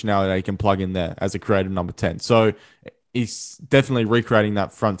Ninkovic now that he can plug in there as a creative number 10. So he's definitely recreating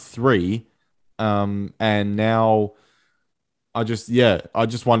that front 3. And now I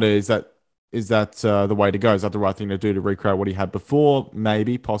just wonder, is that the way to go? Is that the right thing to do to recreate what he had before?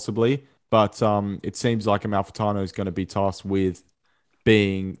 Maybe, possibly. But it seems like Amalfitano is going to be tasked with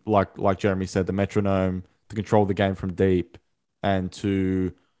being, like Jeremy said, the metronome, to control the game from deep and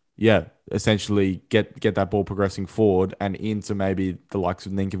to, essentially get that ball progressing forward and into maybe the likes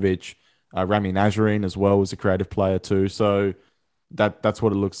of Ninkovic. Rami Nazarene as well was a creative player too. So that's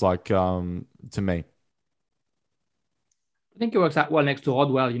what it looks like to me. I think it works out well next to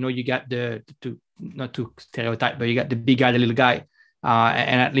Rodwell. You got not to stereotype, but you got the big guy, the little guy.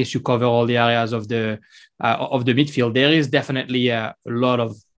 And at least you cover all the areas of the midfield. There is definitely a lot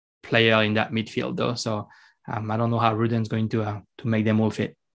of player in that midfield though. So I don't know how Ruden's going to make them all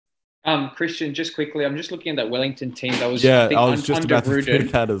fit. Christian, just quickly, I'm just looking at that Wellington team. That was I was just about to do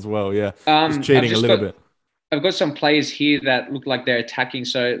that as well. Yeah, just cheating a little bit. I've got some players here that look like they're attacking.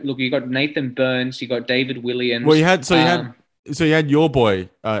 So look, you got Nathan Burns, you got David Williams. Well, you had your boy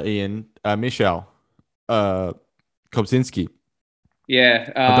Ian Michel Pulczynski.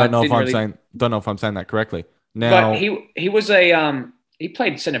 Yeah, I don't know if I'm saying that correctly. Now, but he was he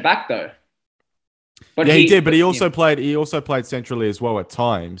played centre back though. But he did. But he also played centrally as well at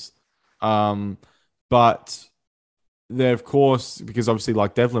times. But there, of course, because obviously,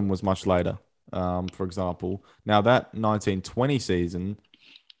 like Devlin was much later. For example, now that 1920 season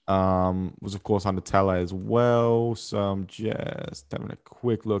was of course under Tale as well. So I'm just having a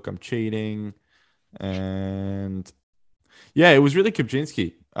quick look. I'm cheating, and yeah, it was really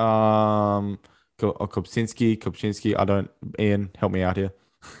Pulczynski. Kopczynski. Ian, help me out here.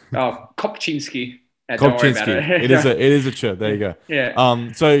 Oh, Kopczynski. Kopczynski. It is a chip. There you go.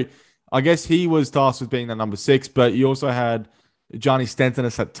 Yeah. So I guess he was tasked with being the number 6, but you also had Gianni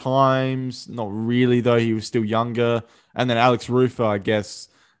Stentonis at times. Not really, though. He was still younger. And then Alex Rufer, I guess,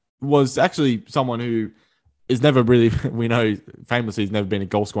 was actually someone who is never really, we know famously he's never been a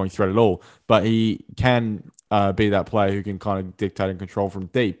goal-scoring threat at all, but he can be that player who can kind of dictate and control from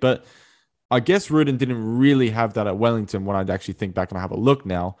deep. But I guess Ruden didn't really have that at Wellington when I'd actually think back and I have a look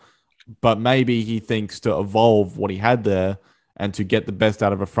now. But maybe he thinks to evolve what he had there and to get the best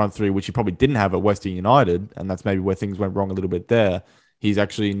out of a front three, which he probably didn't have at Western United, and that's maybe where things went wrong a little bit there. He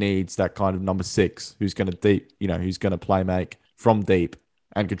actually needs that kind of number 6 who's going to who's going to play make from deep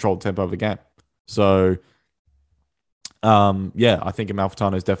and control the tempo of the game. So, I think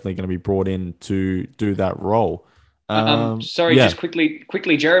Amalfitano is definitely going to be brought in to do that role. Just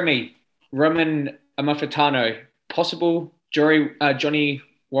quickly, Jeremy, Roman Amalfitano, possible Johnny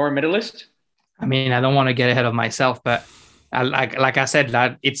Warren medalist? I mean, I don't want to get ahead of myself, but like I said,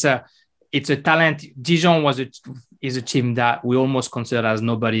 lad, it's a talent. Dijon is a team that we almost consider as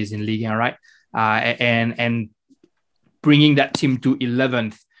nobodies in Ligue 1, right? And bringing that team to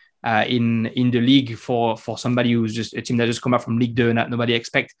 11th in the league for somebody who's just a team that just come out from Ligue 2 and that nobody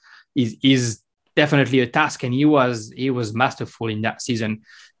expects is definitely a task. And he was masterful in that season.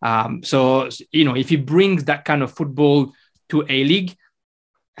 So if he brings that kind of football to a league,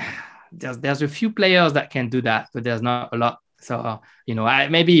 there's a few players that can do that, but there's not a lot. So,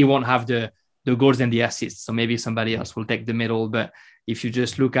 maybe he won't have the goals and the assists. So maybe somebody else will take the medal. But if you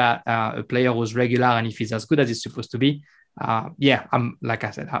just look at a player who's regular and if he's as good as he's supposed to be, I'm like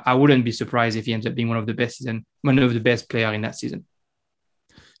I said, I wouldn't be surprised if he ends up being one of the best player in that season.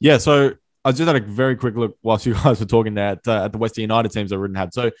 Yeah. So I just had a very quick look whilst you guys were talking at the Western United teams that Ruden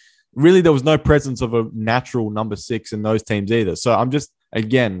had. So really, there was no presence of a natural number 6 in those teams either. So I'm just,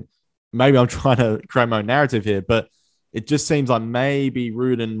 again, maybe I'm trying to create my own narrative here, but it just seems like maybe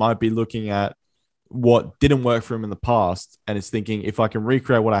Ruden might be looking at what didn't work for him in the past and is thinking, if I can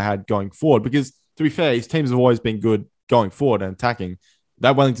recreate what I had going forward, because to be fair, his teams have always been good going forward and attacking.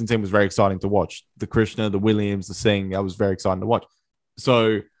 That Wellington team was very exciting to watch. The Krishna, the Williams, the Singh, that was very exciting to watch.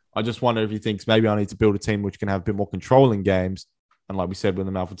 So I just wonder if he thinks maybe I need to build a team which can have a bit more control in games. And like we said with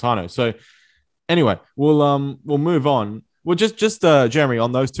the Amalfitano. So anyway, we'll move on. Well, just Jeremy,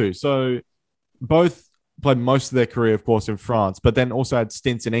 on those two. So both played most of their career, of course, in France, but then also had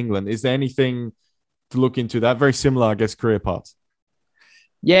stints in England. Is there anything to look into that? Very similar, I guess, career paths.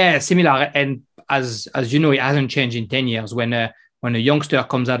 Yeah, similar. And as you know, it hasn't changed in 10 years. When a youngster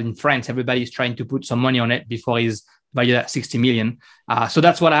comes out in France, everybody's trying to put some money on it before he's valued at 60 million. So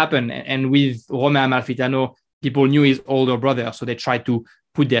that's what happened. And with Romain Amalfitano, people knew his older brother, so they tried to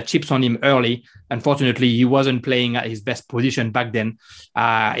put their chips on him early. Unfortunately, he wasn't playing at his best position back then.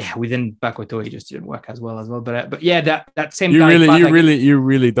 Within Bakoto, he just didn't work as well. But yeah, that same. You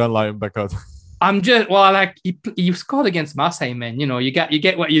really don't like him, Bakoto. I'm just he scored against Marseille, man. You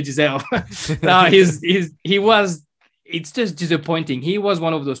get what you deserve. No, he was. It's just disappointing. He was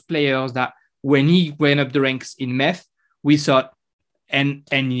one of those players that when he went up the ranks in Meth, we thought. And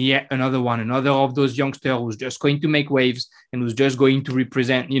yet another of those youngsters who's just going to make waves and who's just going to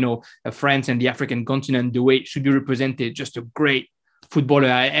represent, France and the African continent the way it should be represented. Just a great footballer.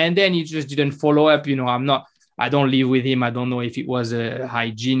 And then he just didn't follow up. I don't live with him. I don't know if it was a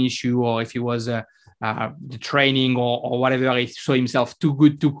hygiene issue or if it was the training or whatever. He saw himself too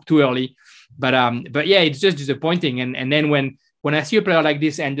good too early. But yeah, it's just disappointing. And then when I see a player like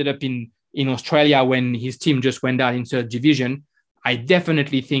this ended up in Australia when his team just went down in third division, I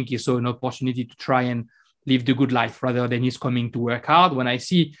definitely think he saw an opportunity to try and live the good life rather than he's coming to work hard. When I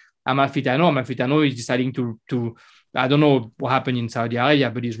see Amalfitano is deciding to I don't know what happened in Saudi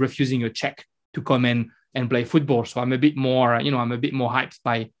Arabia, but he's refusing a check to come and and play football. So I'm a bit more, I'm a bit more hyped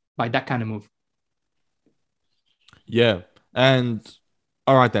by that kind of move. Yeah. And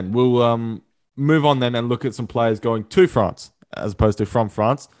all right, then we'll move on then and look at some players going to France as opposed to from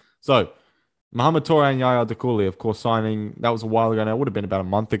France. So Mohamed Toure and Yaya Dukuly, of course, signing. That was a while ago now. It would have been about a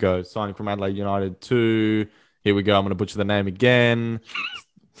month ago. Signing from Adelaide United to, here we go. I'm going to butcher the name again.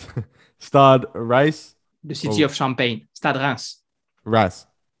 Stade Reims. The city of Champagne. Stade Reims. Reims.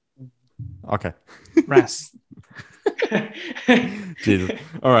 Okay. Reims. Jesus.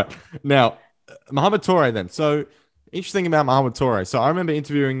 All right. Now, Mohamed Toure then. So, interesting about Mohamed Toure. So, I remember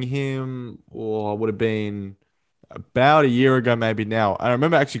interviewing him, or would have been about a year ago, maybe now. I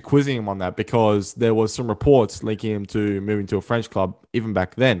remember actually quizzing him on that because there was some reports linking him to moving to a French club even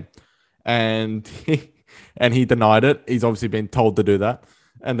back then. And he denied it. He's obviously been told to do that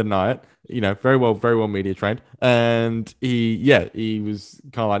and deny it. Very well media trained. And he was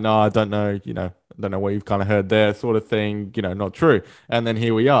kind of like, no, I don't know, I don't know what you've kind of heard there, sort of thing, not true. And then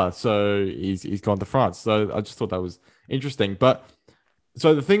here we are. So he's gone to France. So I just thought that was interesting. But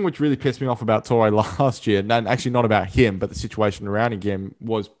so the thing which really pissed me off about Toure last year, and actually not about him, but the situation around him,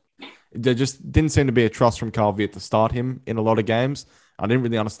 was there just didn't seem to be a trust from Carl Viet to start him in a lot of games. I didn't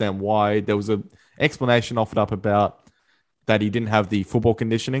really understand why. There was an explanation offered up about that he didn't have the football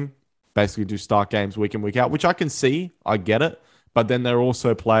conditioning, basically to start games week in, week out, which I can see. I get it. But then there are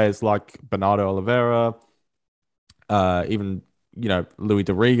also players like Bernardo Oliveira, even, Louis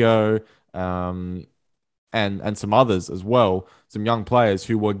Dorigo, and some others as well, some young players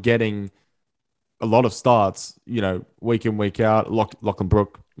who were getting a lot of starts, week in, week out. Lachlan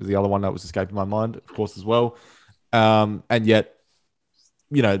Brook was the other one that was escaping my mind, of course, as well. And yet,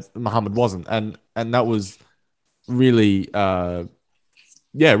 Mohamed wasn't. And that was really,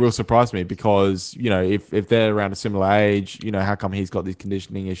 real surprised me because, if they're around a similar age, how come he's got these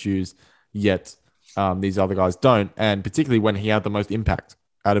conditioning issues, yet these other guys don't? And particularly when he had the most impact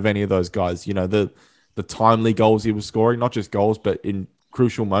out of any of those guys, the timely goals he was scoring, not just goals, but in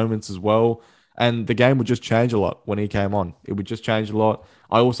crucial moments as well. And the game would just change a lot when he came on. It would just change a lot.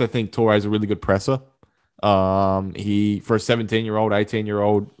 I also think Toure is a really good presser. He, for a 17-year-old,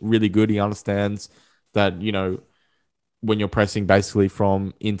 18-year-old, really good. He understands that, when you're pressing basically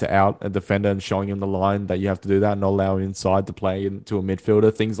from in to out a defender and showing him the line, that you have to do that and not allow him inside to play into a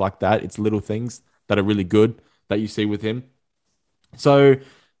midfielder, things like that. It's little things that are really good that you see with him. So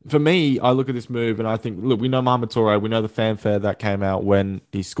for me, I look at this move and I think, look, we know Mohamed Toure, we know the fanfare that came out when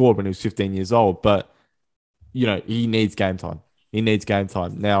he scored when he was 15 years old, but, he needs game time. He needs game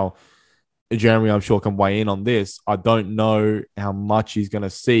time. Now, Jeremy, I'm sure, can weigh in on this. I don't know how much he's going to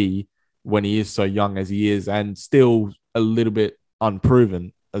see when he is so young as he is and still a little bit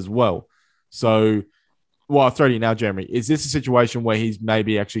unproven as well. So, I'll throw to you now, Jeremy. Is this a situation where he's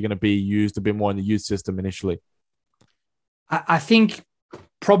maybe actually going to be used a bit more in the youth system initially? I think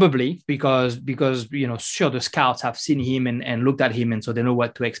probably because sure, the scouts have seen him and looked at him, and so they know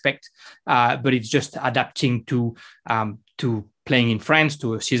what to expect. But it's just adapting to playing in France,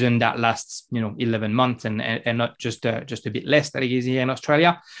 to a season that lasts 11 months and not just a bit less that it is here in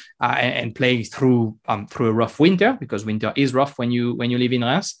Australia, and playing through a rough winter, because winter is rough when you live in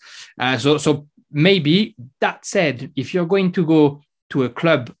Reims. So maybe, that said, if you're going to go to a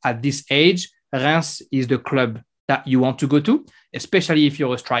club at this age, Reims is the club that you want to go to, especially if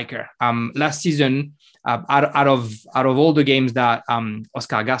you're a striker. Last season, out of all the games that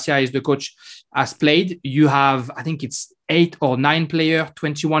Oscar Garcia is the coach has played, you have, I think it's 8 or 9 players,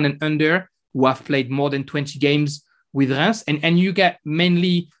 21 and under, who have played more than 20 games with Reims, and you get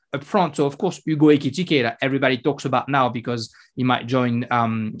mainly up front. So of course, Hugo Ekitike, that everybody talks about now because he might join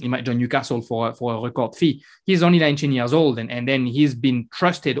Newcastle for a record fee. He's only 19 years old, and then he's been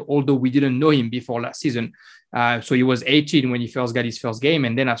trusted, although we didn't know him before last season. So he was 18 when he first got his first game,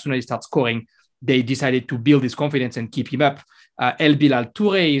 and then as soon as he starts scoring, they decided to build his confidence and keep him up. El Bilal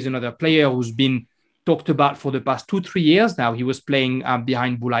Toure is another player who's been talked about for the past 2-3 years now. He was playing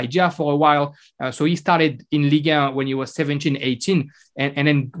behind Boulaïdia for a while. So he started in Ligue 1 when he was 17, 18, and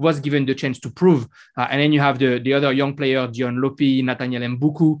then was given the chance to prove. And then you have the other young player, Dion Lopi, Nathaniel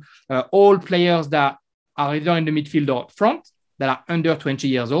Mbuku, all players that are either in the midfield or up front, that are under 20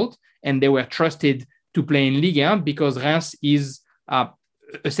 years old, and they were trusted to play in Ligue 1 because Reims is a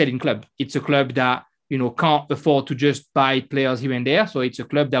selling club. It's a club that can't afford to just buy players here and there. So it's a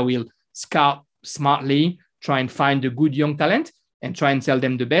club that will scout smartly, try and find a good young talent and try and sell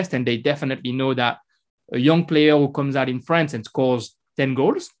them the best. And they definitely know that a young player who comes out in France and scores 10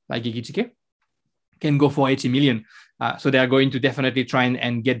 goals, like Ekitike, can go for 80 million. So they're going to definitely try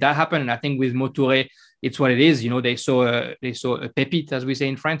and get that happen. And I think with Mo Toure, it's what it is. They saw a pepite, as we say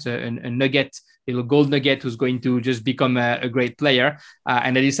in France, a nugget, a little gold nugget who's going to just become a great player.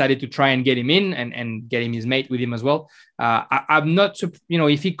 And they decided to try and get him in and get him his mate with him as well. I'm not,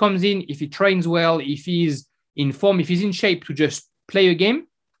 if he comes in, if he trains well, if he's in form, if he's in shape to just play a game,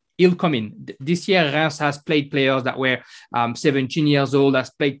 he'll come in. This year, Reims has played players that were 17 years old, has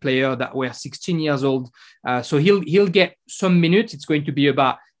played players that were 16 years old. So he'll get some minutes. It's going to be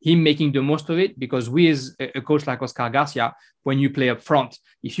about him making the most of it, because with a coach like Oscar Garcia, when you play up front,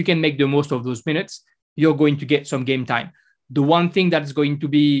 if you can make the most of those minutes, you're going to get some game time. The one thing that's going to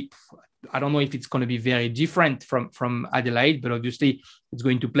be, I don't know if it's going to be very different from Adelaide, but obviously it's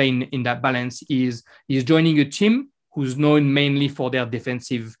going to play in that balance, is joining a team who's known mainly for their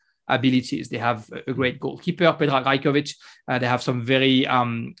defensive abilities. They have a great goalkeeper, Predrag Rajkovic. They have some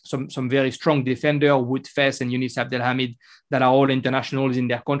very strong defender, Wood Fess and Younis Abdelhamid, that are all internationals in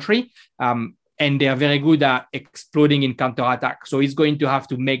their country. And they're very good at exploding in counter-attack. So he's going to have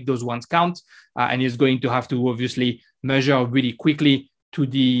to make those ones count. And he's going to have to obviously measure really quickly to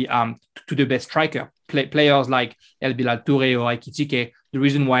the best striker. Players like El Bilal Toure or Ekitike, the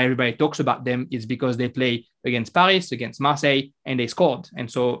reason why everybody talks about them is because they play against Paris, against Marseille, and they scored.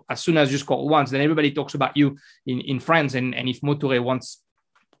 And so as soon as you score once, then everybody talks about you in France. And if Mo Toure wants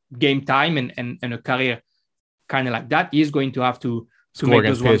game time and a career kind of like that, he's going to have to make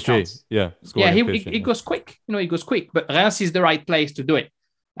those ones count. Yeah, he goes quick. He goes quick. But Reims is the right place to do it.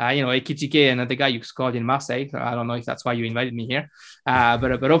 Ekitike, another guy you scored in Marseille. So I don't know if that's why you invited me here.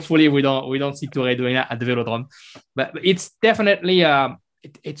 But hopefully we don't see Toure doing that at the Velodrome. But it's definitely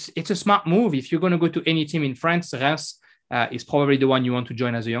it's a smart move. If you're going to go to any team in France, Reims is probably the one you want to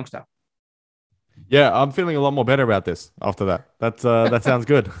join as a youngster. Yeah, I'm feeling a lot more better about this after that. That sounds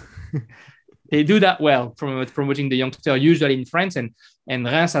good. They do that well, promoting the youngster usually in France, and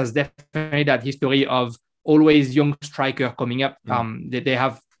Reims has definitely that history of always young striker coming up. They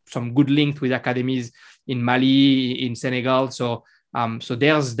have some good link with academies in Mali, in Senegal. So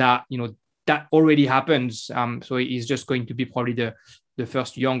there's that, that already happens. So he's just going to be probably the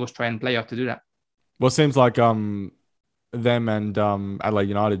first young Australian player to do that. Well, it seems like them and Adelaide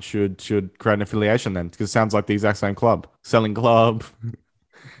United should create an affiliation then, because it sounds like the exact same club, selling club,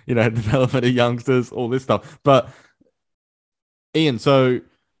 development of youngsters, all this stuff. But Ian, so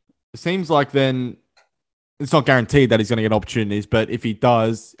it seems like then it's not guaranteed that he's going to get opportunities, but if he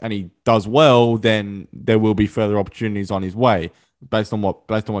does and he does well, then there will be further opportunities on his way, based on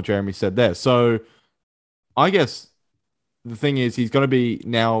what Jeremy said there. So I guess the thing is, he's going to be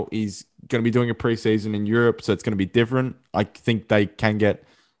doing a preseason in Europe, so it's going to be different. I think they can get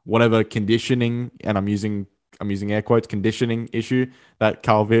whatever conditioning, and I'm using air quotes, conditioning issue that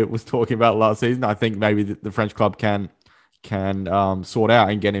Calvert was talking about last season. I think maybe the French club can sort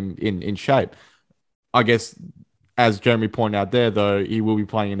out and get him in shape. I guess, as Jeremy pointed out there, though, he will be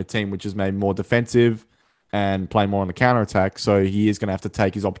playing in a team which is maybe more defensive and play more on the counter-attack. So he is going to have to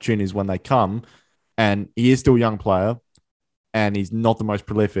take his opportunities when they come. And he is still a young player, and he's not the most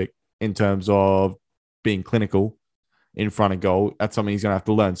prolific in terms of being clinical in front of goal. That's something he's going to have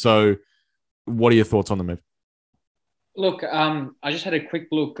to learn. So what are your thoughts on the move? Look, I just had a quick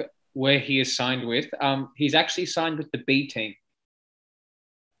look where he is signed with. He's actually signed with the B team.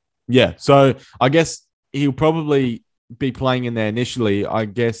 Yeah, so I guess he'll probably be playing in there initially. I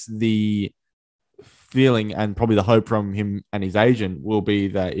guess the feeling and probably the hope from him and his agent will be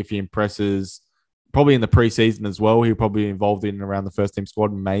that if he impresses, probably in the preseason as well, he'll probably be involved in and around the first team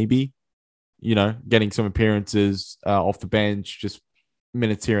squad, maybe, getting some appearances off the bench, just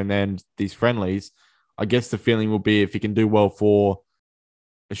minutes here and there in these friendlies. I guess the feeling will be if he can do well for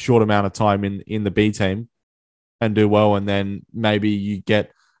a short amount of time in the B team and do well, and then maybe you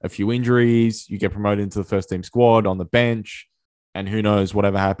get a few injuries, you get promoted into the first team squad on the bench, and who knows,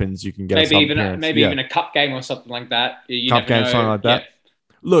 whatever happens, you can get even a cup game or something like that. Cup game, something like that. Yeah.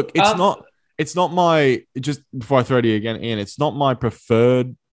 Look, it's not my, just before I throw it to you again, Ian, it's not my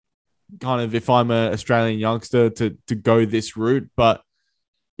preferred kind of, if I'm an Australian youngster, to go this route, but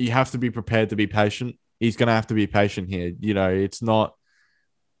you have to be prepared to be patient. He's going to have to be patient here. It's not,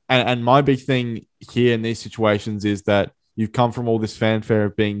 and my big thing here in these situations is that you've come from all this fanfare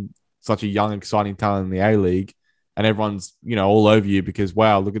of being such a young, exciting talent in the A-League, and everyone's, all over you because,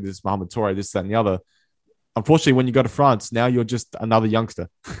 wow, look at this Mohamed Toure, this, that, and the other. Unfortunately, when you go to France, now you're just another youngster.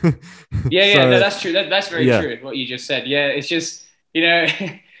 No, that's true. That's very true, what you just said. Yeah, it's just,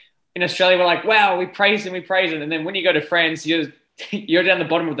 in Australia, we're like, wow, we praise him. And then when you go to France, you're down the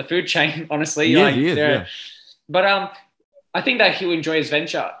bottom of the food chain, honestly. Yeah. But I think that he'll enjoy his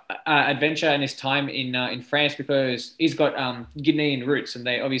adventure and his time in France because he's got Guinean roots and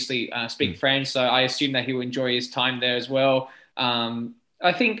they obviously speak French. So I assume that he'll enjoy his time there as well.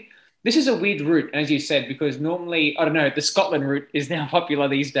 I think this is a weird route, as you said, because normally, I don't know, the Scotland route is now popular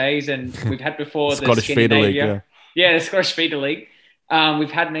these days, and we've had before the Scottish Feeder League, the Scottish Feeder League.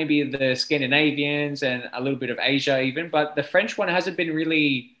 We've had maybe the Scandinavians and a little bit of Asia even, but the French one hasn't been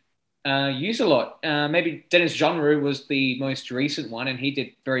really used a lot. Maybe Dennis Jeanroux was the most recent one, and he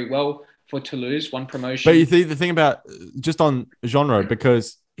did very well for Toulouse, one promotion. But you see, the thing about just on Jeanroux,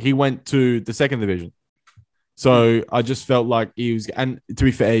 because he went to the second division. So I just felt like he was, and to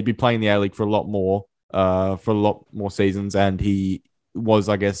be fair, he'd be playing the A-League for a lot more seasons. And he was,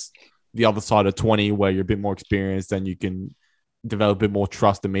 I guess, the other side of 20 where you're a bit more experienced and you can develop a bit more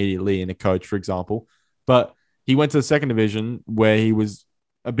trust immediately in a coach, for example. But he went to the second division where he was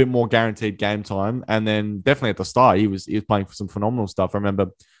a bit more guaranteed game time. And then definitely at the start, he was playing for some phenomenal stuff. I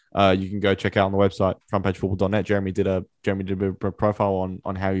remember you can go check out on the website, frontpagefootball.net. Jeremy did a bit of profile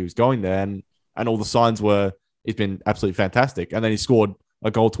on how he was going there. And all the signs were, he's been absolutely fantastic. And then he scored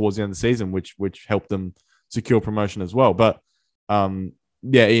a goal towards the end of the season, which helped them secure promotion as well. But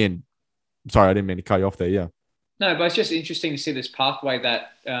Ian, sorry, I didn't mean to cut you off there. Yeah. No, but it's just interesting to see this pathway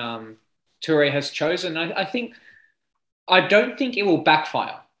that Toure has chosen. I don't think it will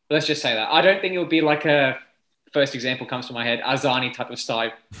backfire. Let's just say that. I don't think it will be like a, first example comes to my head, Azani type of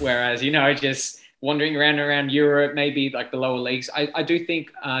style, whereas, just wandering around Europe, maybe like the lower leagues. I do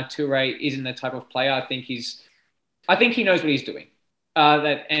think Toure isn't the type of player. I think he knows what he's doing.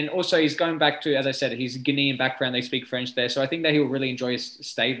 And also he's going back to, as I said, his Guinean background. They speak French there. So I think that he'll really enjoy his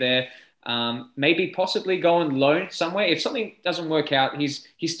stay there. Maybe possibly go on loan somewhere. If something doesn't work out, he's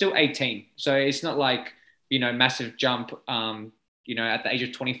still 18. So it's not like, massive jump, at the age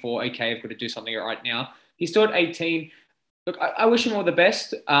of 24, okay, I've got to do something right now. He's still at 18. Look, I wish him all the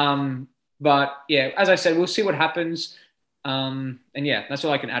best. But yeah, as I said, we'll see what happens. And yeah, that's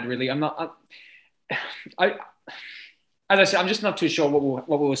all I can add really. As I said, I'm just not too sure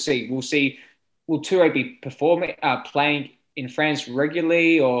what we'll see. We'll see, will Toure be playing in France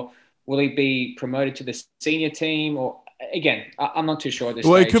regularly, or will he be promoted to the senior team? Or again, I'm not too sure at this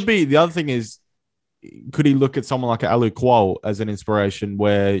stage. It could be. The other thing is, could he look at someone like Alou Kual as an inspiration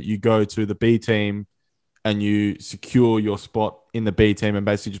where you go to the B team and you secure your spot in the B team and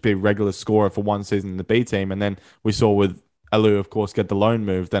basically just be a regular scorer for one season in the B team? And then we saw with Alou, of course, get the loan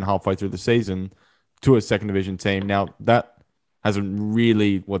move then halfway through the season to a second division team. Now, that didn't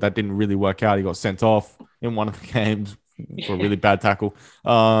really work out. He got sent off in one of the games for a really bad tackle.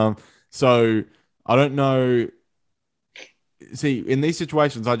 So I don't know. See, in these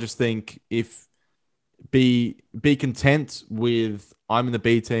situations, I just think be content with, I'm in the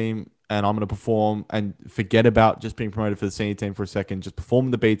B team and I'm going to perform, and forget about just being promoted for the senior team for a second. Just perform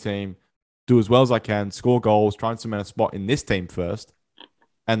in the B team, do as well as I can, score goals, try and cement a spot in this team first.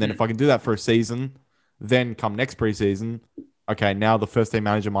 And then if I can do that for a season, then come next preseason, okay, now the first team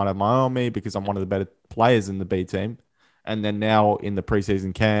manager might have my eye on me because I'm one of the better players in the B team. And then now in the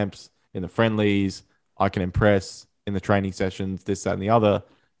preseason camps, in the friendlies, I can impress in the training sessions, this, that, and the other.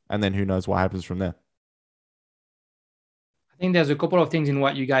 And then who knows what happens from there. I think there's a couple of things in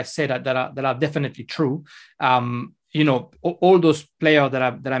what you guys said that are definitely true. All those players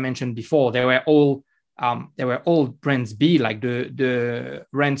that I mentioned before, they were all Rennes B. Like the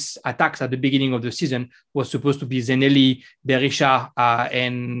Rennes attacks at the beginning of the season was supposed to be Zenelli, Berisha,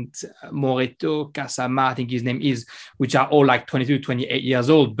 and Moreto, Kasama, I think his name is, which are all like 22, 28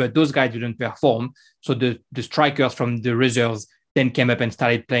 years old, but those guys didn't perform. So the strikers from the reserves then came up and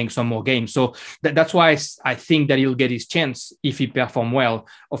started playing some more games. So that's why I think that he'll get his chance if he perform well.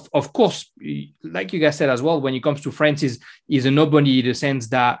 Of course, like you guys said as well, when it comes to France, he's a nobody in the sense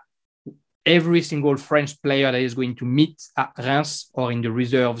that every single French player that is going to meet at Reims or in the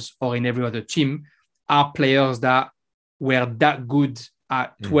reserves or in every other team are players that were that good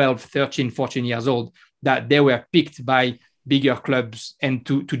at 12, 13, 14 years old, that they were picked by bigger clubs and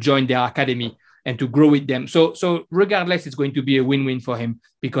to join their academy and to grow with them. So regardless, it's going to be a win-win for him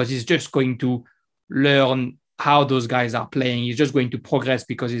because he's just going to learn how those guys are playing. He's just going to progress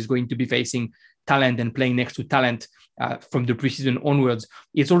because he's going to be facing talent and playing next to talent from the preseason onwards.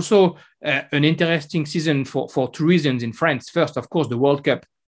 It's also an interesting season for two reasons in France. First, of course, the World Cup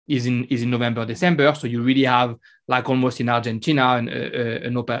is in November, December. So you really have, like almost in Argentina, an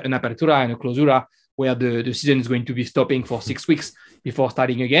apertura and a clausura, where the season is going to be stopping for 6 weeks before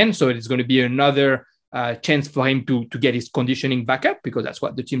starting again. So it's going to be another chance for him to get his conditioning back up, because that's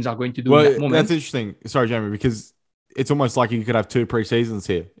what the teams are going to do in that moment. That's interesting. Sorry, Jeremy, because it's almost like you could have two pre-seasons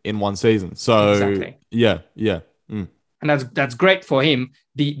here in one season. So exactly. Yeah. and that's great for him.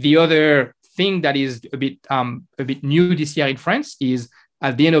 The other thing that is a bit new this year in France is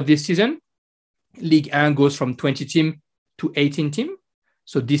at the end of this season, Ligue 1 goes from 20 team to 18 team.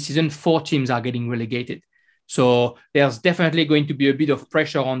 So this season, 4 teams are getting relegated. So there's definitely going to be a bit of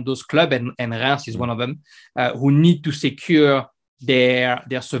pressure on those clubs, and Reims is one of them, who need to secure their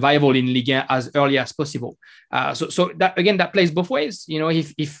survival in Ligue 1 as early as possible. So that plays both ways.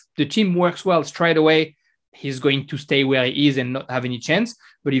 If the team works well straight away, he's going to stay where he is and not have any chance.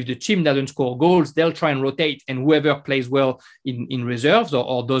 But if the team doesn't score goals, they'll try and rotate, and whoever plays well in reserves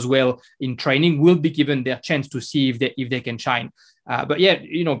or does well in training will be given their chance to see if they can shine. But yeah,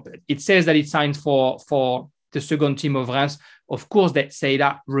 it says that it signs for the second team of Reims. Of course, they say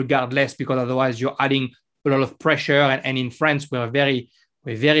that regardless, because otherwise you're adding a lot of pressure. And in France, we're very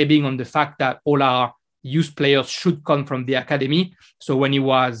big on the fact that all our youth players should come from the academy. So when he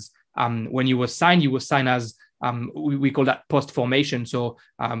was signed, he was signed as we call that post formation. So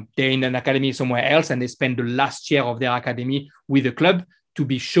they're in an academy somewhere else, and they spend the last year of their academy with the club to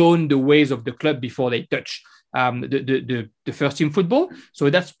be shown the ways of the club before they touch the first team football. So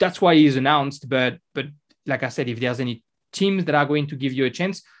that's why he's announced. But like I said, if there's any teams that are going to give you a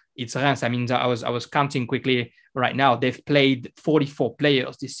chance, it's Reims. I mean, I was counting quickly right now. They've played 44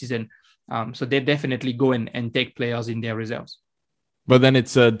 players this season. So they definitely go and take players in their reserves. But then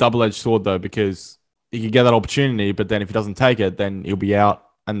it's a double-edged sword, though, because he could get that opportunity, but then if he doesn't take it, then he'll be out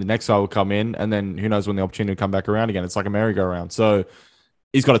and the next guy will come in, and then who knows when the opportunity will come back around again. It's like a merry-go-round. So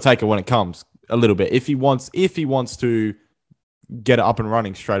he's got to take it when it comes a little bit if he wants to get it up and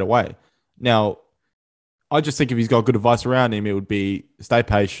running straight away. Now, I just think if he's got good advice around him, it would be stay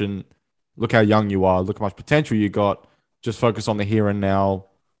patient, look how young you are, look how much potential you got, just focus on the here and now,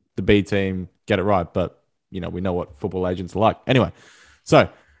 the B team, get it right. But, we know what football agents are like. Anyway, so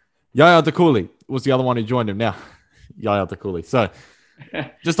Yaya Dukuly was the other one who joined him. Now, Yaya Dukuly. So,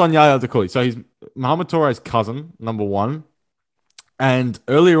 just on Yaya Dukuly. So, he's Mohamed Toure's cousin, number one. And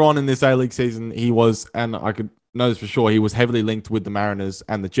earlier on in this A-League season, he was, and I could know this for sure, he was heavily linked with the Mariners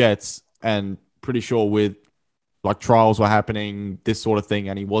and the Jets, and pretty sure with like trials were happening, this sort of thing,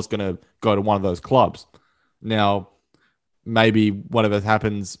 and he was going to go to one of those clubs. Now, maybe whatever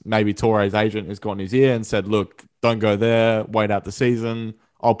happens, maybe Toure's agent has got in his ear and said, look, don't go there, wait out the season,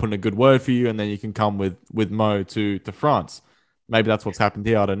 I'll put in a good word for you, and then you can come with Mo to France. Maybe that's what's happened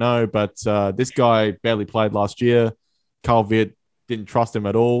here, I don't know. But this guy barely played last year. Carl Viet didn't trust him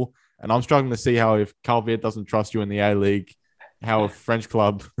at all. And I'm struggling to see how if Carl Viet doesn't trust you in the A-League, how a French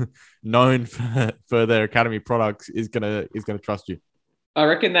club known for their academy products is gonna trust you. I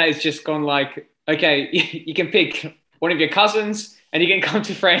reckon that has just gone like, okay, you can pick one of your cousins and you can come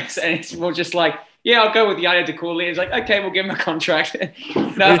to France, and it's more just like, yeah, I'll go with Yaya Dukuly. It's like, okay, we'll give him a contract.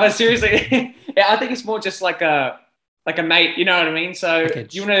 No, but seriously, yeah, I think it's more just like a mate, you know what I mean? So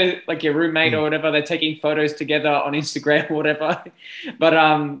you want to, like your roommate or whatever, they're taking photos together on Instagram or whatever. But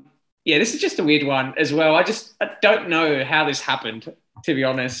yeah, this is just a weird one as well. I don't know how this happened, to be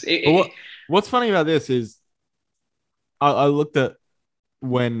honest. What's funny about this is I looked at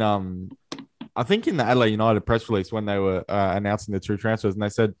when I think in the Adelaide United press release when they were announcing the two transfers, and they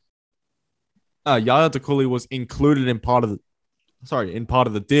said Yaya Dukuly was included in part of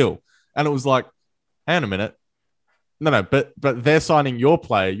the deal, and it was like, hang on a minute, no, but they're signing your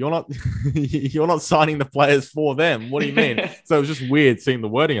player. You're not you're not signing the players for them. What do you mean? So it was just weird seeing the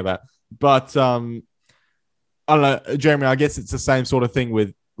wording of that. But I don't know, Jeremy. I guess it's the same sort of thing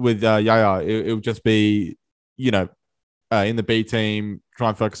with Yaya. It would just be, in the B team, try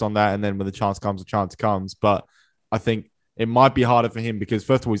and focus on that, and then when the chance comes. But I think it might be harder for him because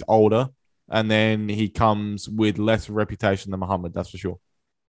first of all he's older, and then he comes with less reputation than Mohamed. That's for sure.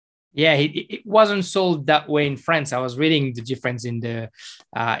 Yeah, it wasn't sold that way in France. I was reading the difference in the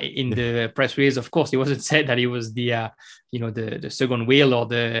press release. Of course, it wasn't said that he was the second wheel or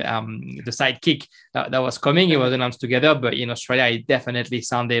the sidekick that was coming. It was announced together, but in Australia, it definitely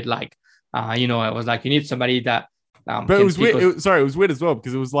sounded like it was like you need somebody that. But it was weird. It was weird as well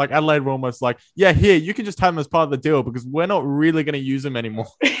because it was like Adelaide were almost like, yeah, here you can just have him as part of the deal because we're not really going to use him anymore.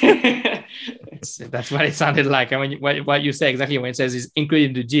 That's what it sounded like. And what you say exactly when it says is included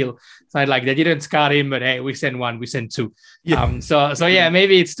in the deal, it's not like they didn't scout him, but hey, we send one, we send two. Yeah. So yeah,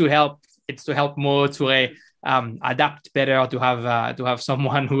 maybe it's to help Mo Toure adapt better to have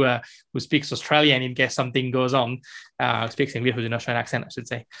someone who speaks Australian in case something goes on. Speaks English with an Australian accent, I should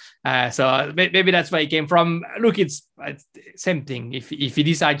say. So maybe that's where it came from. Look, it's same thing. If he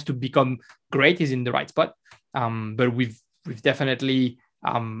decides to become great, he's in the right spot. But we've definitely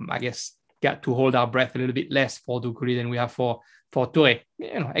I guess got to hold our breath a little bit less for Dukuly than we have for Toure.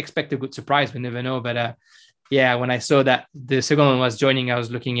 Expect a good surprise. We never know, but yeah, when I saw that the second one was joining, I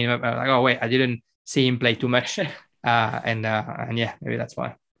was looking him up. I was like, oh wait, I didn't see him play too much, and yeah, maybe that's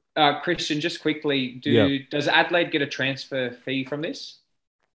why. Christian, just quickly, does Adelaide get a transfer fee from this?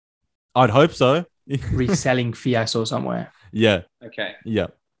 I'd hope so. Reselling fee I saw somewhere. Yeah. Okay. Yeah.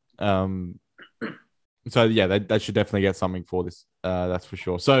 So yeah, they should definitely get something for this. That's for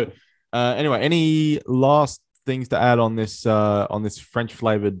sure. So anyway, any last things to add on this French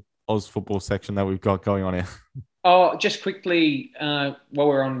flavored Oz football section that we've got going on here? Oh, just quickly, while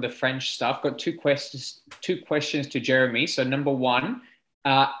we're on the French stuff, got two questions to Jeremy. So number one,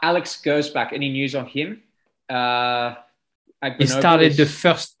 Alex goes back. Any news on him? He started the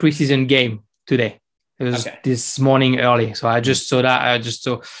first preseason game today. It was this morning early. So I just saw that. I just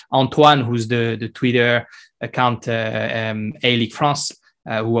saw Antoine, who's the Twitter account, A-League France,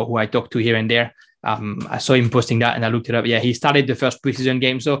 who I talk to here and there. I saw him posting that and I looked it up. Yeah, he started the first preseason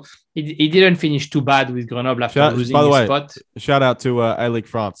game. So he didn't finish too bad with Grenoble after losing his spot. Shout out to A-League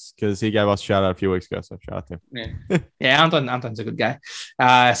France because he gave us a shout out a few weeks ago. So shout out to him. Yeah, Antoine's a good guy.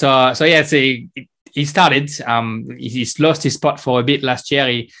 So yeah, he started. He's lost his spot for a bit last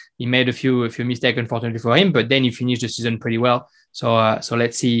year. He made a few mistakes, unfortunately for him, but then he finished the season pretty well. So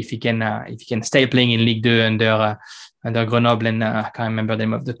let's see if he can stay playing in Ligue 2 under Grenoble, and I can't remember the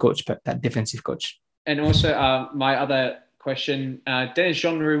name of the coach, but that defensive coach. And also, my other question, Denis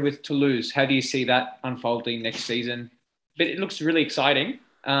Jeanroux with Toulouse. How do you see that unfolding next season? But it looks really exciting.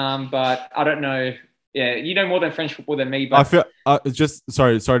 But I don't know. Yeah, you know more than French football than me. But I feel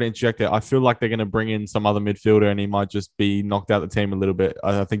sorry to interject there. I feel like they're going to bring in some other midfielder, and he might just be knocked out the team a little bit.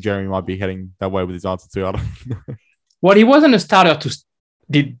 I think Jeremy might be heading that way with his answer too. I don't know. Well, he wasn't a starter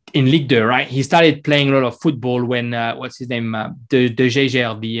in Ligue 2, right? He started playing a lot of football when what's his name, De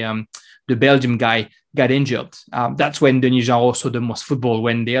Geiger, the Belgium guy, got injured. That's when Denis Jeanroux saw the most football,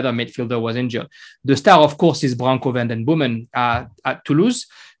 when the other midfielder was injured. The star, of course, is Branco van den Boomen at Toulouse,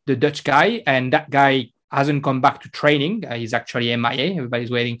 the Dutch guy, and that guy hasn't come back to training. He's actually MIA.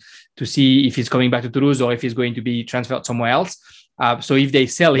 Everybody's waiting to see if he's coming back to Toulouse or if he's going to be transferred somewhere else. So if they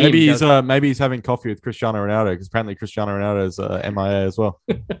sell him, maybe he's having coffee with Cristiano Ronaldo, because apparently Cristiano Ronaldo is MIA as well.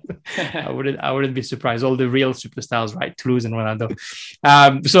 I wouldn't be surprised. All the real superstars, right? Toulouse and Ronaldo.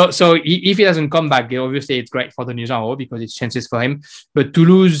 So if he doesn't come back, obviously it's great for Denis Jeanroux because it's chances for him. But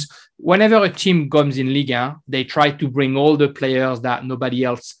Toulouse, whenever a team comes in Ligue 1, they try to bring all the players that nobody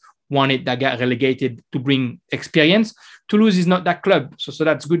else wanted, that got relegated, to bring experience. Toulouse is not that club, so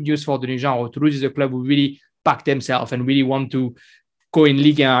that's good news for Denis Jeanroux. Toulouse is a club who really back themselves and really want to go in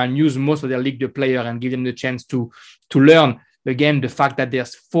Ligue 1 and use most of their Ligue 2 player and give them the chance to learn. Again, the fact that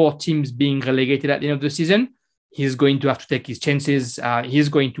there's 4 teams being relegated at the end of the season, he's going to have to take his chances. He's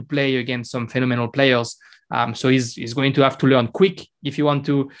going to play against some phenomenal players. So he's going to have to learn quick if you want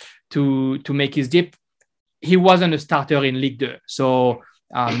to make his dip. He wasn't a starter in Ligue 2. So,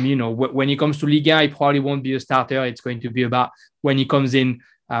 when he comes to Ligue 1, he probably won't be a starter. It's going to be about when he comes in,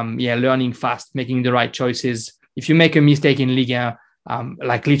 learning fast, making the right choices. If you make a mistake in Ligue 1,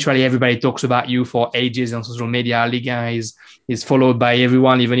 like literally everybody talks about you for ages on social media. Ligue 1 is followed by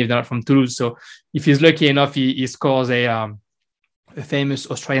everyone, even if they're not from Toulouse. So if he's lucky enough, he scores a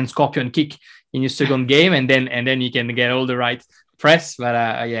famous Australian scorpion kick in his second game, and then he can get all the right press. But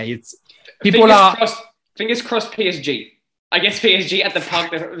it's people fingers crossed PSG. I guess PSG at the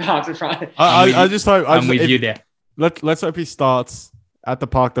Parc de France. I just hope I'm with you there. Let's hope he starts at the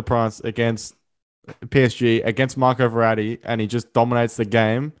Parc de France against PSG, against Marco Verratti, and he just dominates the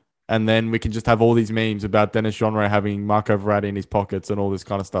game, and then we can just have all these memes about Denis Jeanroux having Marco Verratti in his pockets and all this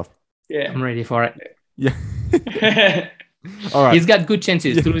kind of stuff. Yeah, I'm ready for it. Yeah. All right. He's got good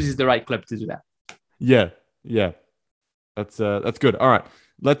chances. Yeah. Toulouse is the right club to do that. Yeah. That's good. All right.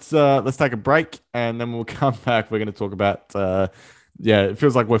 Let's take a break, and then we'll come back. We're going to talk about it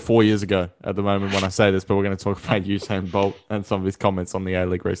feels like we're 4 years ago at the moment when I say this, but we're going to talk about Usain Bolt and some of his comments on the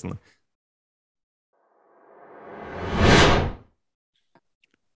A-League recently.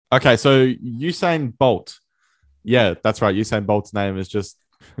 Okay, so Usain Bolt. Yeah, that's right. Usain Bolt's name has just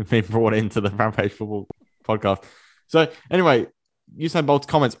been brought into the Rampage Football podcast. So anyway, Usain Bolt's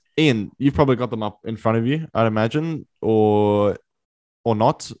comments. Ian, you've probably got them up in front of you, I'd imagine, or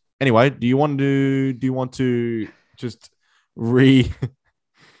not. Anyway, do you want to just rehash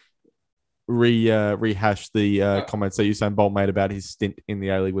the comments that Usain Bolt made about his stint in the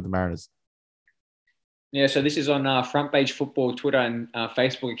A-League with the Mariners? Yeah, so this is on Front Page Football Twitter and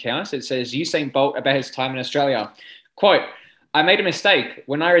Facebook accounts. It says, Usain Bolt about his time in Australia. Quote, I made a mistake.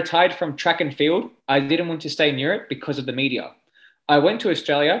 When I retired from track and field, I didn't want to stay in Europe because of the media. I went to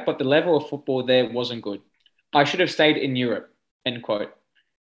Australia, but the level of football there wasn't good. I should have stayed in Europe, end quote.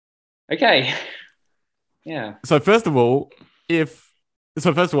 Okay. Yeah. So first of all,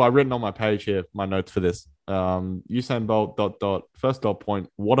 I've written on my page here my notes for this. Usain Bolt ... first dot point.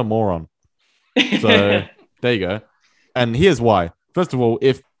 What a moron. So there you go. And here's why. First of all,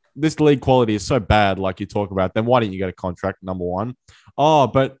 if this league quality is so bad, like you talk about, then why didn't you get a contract? Number one. Oh,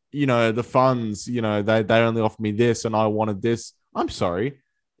 but the funds, they only offered me this and I wanted this. I'm sorry.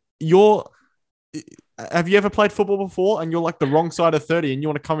 Have you ever played football before and you're like the wrong side of 30 and you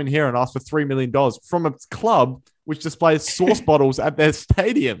want to come in here and ask for $3 million from a club which displays sauce bottles at their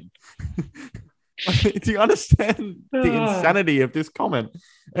stadium? Do you understand the insanity of this comment?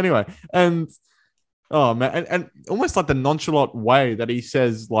 Anyway, and oh man, and almost like the nonchalant way that he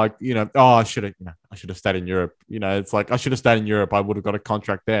says, like, I should have stayed in Europe. It's like I should have stayed in Europe. I would have got a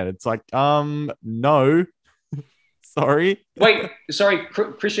contract there. It's like, no. Sorry. Wait, sorry,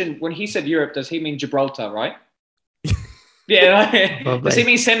 Christian. When he said Europe, does he mean Gibraltar, right? Yeah. Does he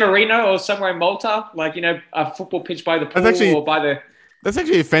mean San Marino or somewhere in Malta? Like, a football pitch by the pool or by the... That's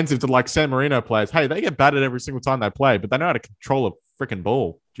actually offensive to like San Marino players. Hey, they get battered every single time they play, but they know how to control a freaking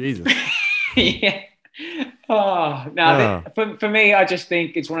ball. Jesus. Yeah. Oh, no. For me, I just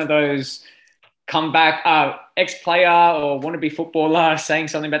think it's one of those comeback ex-player or wannabe footballer saying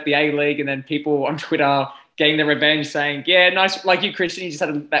something about the A-League and then people on Twitter getting their revenge saying, yeah, nice. Like you, Christian, you just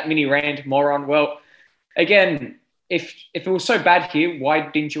had that mini rant, moron. Well, again, if it was so bad here, why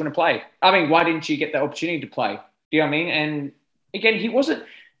didn't you want to play? I mean, why didn't you get the opportunity to play? Do you know what I mean? And again, he wasn't,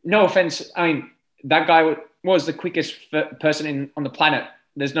 no offense. I mean, that guy was the quickest person on the planet.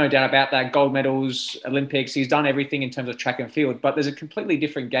 There's no doubt about that. Gold medals, Olympics. He's done everything in terms of track and field, but there's a completely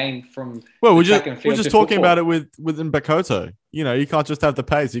different game from track and field. We're just talking about it with Mbakoto. You can't just have the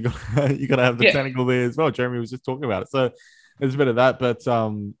pace. You got to have the technical there as well. Jeremy was just talking about it. So there's a bit of that, but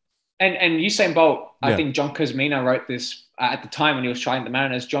and Usain Bolt, I think John Kuzmina wrote this at the time when he was trying the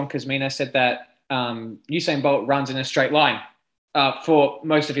Mariners. John Kuzmina said that Usain Bolt runs in a straight line for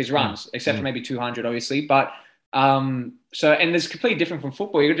most of his runs, except for maybe 200, obviously, but. And there's completely different from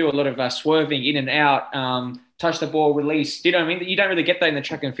football. You got to do a lot of swerving in and out, touch the ball, release. You know what I mean? You don't really get that in the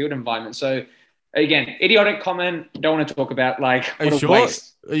track and field environment. So again, idiotic comment. Don't want to talk about like what a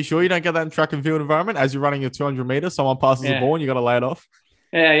waste. Are you sure you don't get that in track and field environment? As you're running your 200 meters, someone passes the ball and you got to lay it off.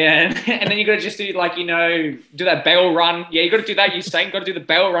 Yeah. And then you got to just do like, do that barrel run. Yeah, you got to do that. You're got to do the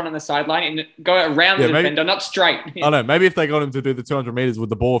barrel run on the sideline and go around the defender, not straight. I don't know. Maybe if they got him to do the 200 meters with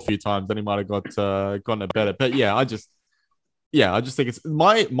the ball a few times, then he might have gotten it better. But I just think it's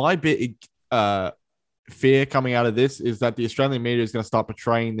my big fear coming out of this is that the Australian media is going to start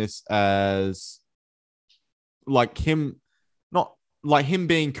portraying this as like him, not like him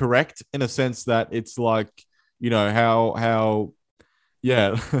being correct in a sense that it's like, how.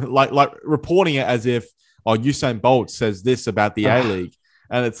 Yeah, like reporting it as if, Usain Bolt says this about the A-League.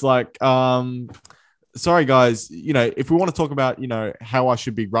 And it's like, sorry, guys, if we want to talk about, how I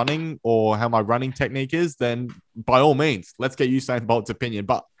should be running or how my running technique is, then by all means, let's get Usain Bolt's opinion.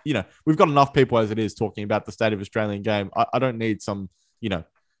 But, we've got enough people as it is talking about the state of Australian game. I don't need some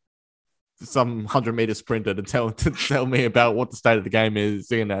 100-meter sprinter to tell me about what the state of the game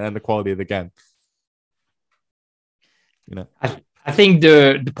is and the quality of the game. I think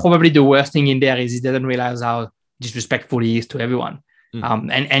the probably the worst thing in there is he doesn't realize how disrespectful he is to everyone.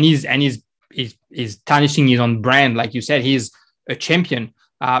 And he's tarnishing his own brand. Like you said, he's a champion.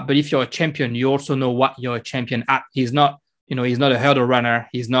 But if you're a champion, you also know what you're a champion at. He's not a hurdle runner.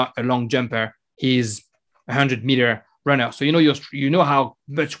 He's not a long jumper. He's a 100-meter runner. So you know how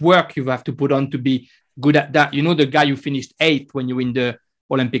much work you have to put on to be good at that. The guy who finished 8th when you win the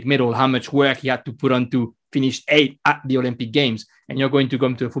Olympic medal, how much work he had to put on to finish 8th at the Olympic Games, and you're going to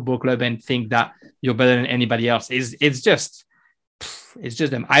come to a football club and think that you're better than anybody else. It's just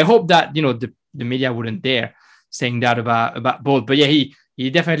them. I hope that the media wouldn't dare saying that about Bolt, but yeah, he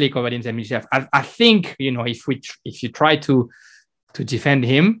definitely covered himself. I think if you try to defend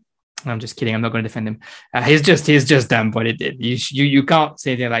him, I'm just kidding. I'm not going to defend him. He's just done what he did. You can't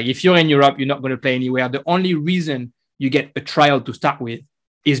say that. Like, if you're in Europe, you're not going to play anywhere. The only reason you get a trial to start with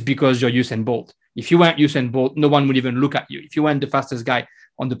is because you're Usain Bolt. If you weren't Usain Bolt, no one would even look at you. If you weren't the fastest guy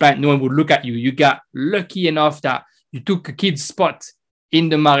on the planet, no one would look at you. You got lucky enough that you took a kid's spot in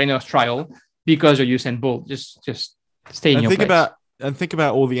the Mariners trial because you're Usain Bolt. Just stay in your place. Think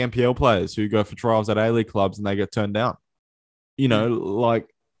about all the NPL players who go for trials at A-League clubs and they get turned down.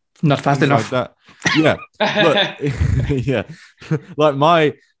 Like not fast enough. Like that. Yeah. Look, yeah. Like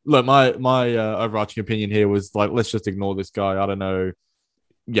my overarching opinion here was like, let's just ignore this guy. I don't know.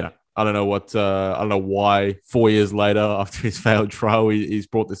 I don't know why 4 years later after his failed trial, he's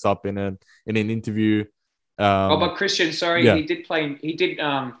brought this up in an interview. But Christian, sorry, he did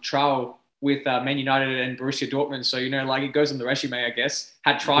trial with Man United and Borussia Dortmund. So, like it goes on the resume, I guess.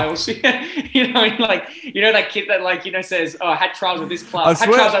 Had trials, like, that kid that says, oh, I had trials with this club, had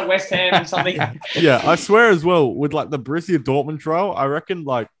trials at West Ham and something. Yeah, I swear as well, with like the Borussia Dortmund trial, I reckon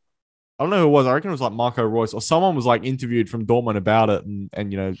like, I don't know who it was. I reckon it was like Marco Reus or someone was like interviewed from Dortmund about it and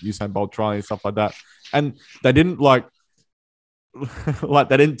Usain Bolt trying and stuff like that. And they didn't like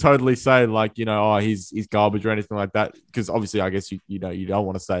they didn't totally say like, oh, he's garbage or anything like that. Because obviously, I guess you don't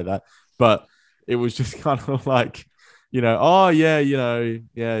want to say that. But it was just kind of like, oh yeah, you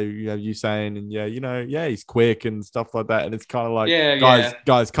have Usain and he's quick and stuff like that. And it's kind of like,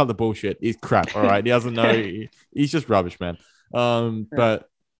 guys, cut the bullshit. He's crap. All right, he doesn't know. He's just rubbish, man. But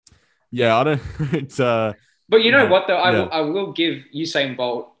yeah, I don't. It's But you know what though, I will give Usain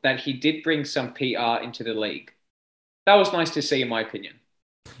Bolt that he did bring some PR into the league. That was nice to see, in my opinion.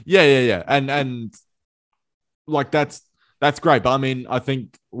 Yeah, and like that's great. But I mean, I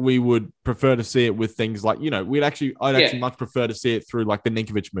think we would prefer to see it with things like I'd actually much prefer to see it through like the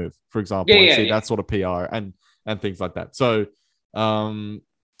Ninkovic move, for example, and see that sort of PR and things like that. So,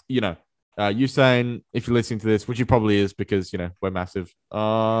 Usain, if you're listening to this, which you probably is because we're massive.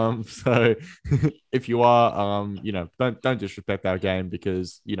 So if you are, don't disrespect our game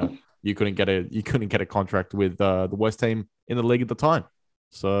because you couldn't get a contract with the worst team in the league at the time.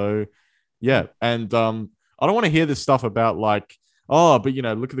 So yeah, and I don't want to hear this stuff about like, oh, but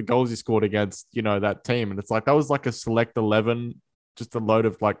look at the goals he scored against that team, and it's like that was like a select 11, just a load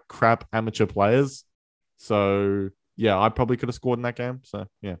of like crap amateur players. So yeah, I probably could have scored in that game. So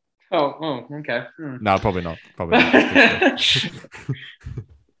yeah. Oh, okay. No, probably not.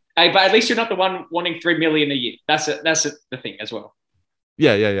 Hey, but at least you're not the one wanting 3 million a year. That's the thing as well.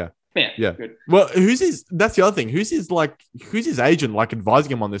 Yeah. Yeah. Good. Well, that's the other thing. Who's his agent like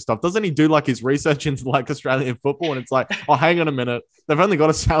advising him on this stuff? Doesn't he do like his research into like Australian football? And it's like, oh, hang on a minute. They've only got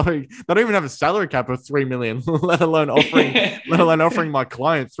a salary. They don't even have a salary cap of 3 million, let alone offering my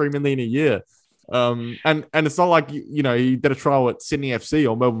client 3 million a year. And it's not like he did a trial at Sydney FC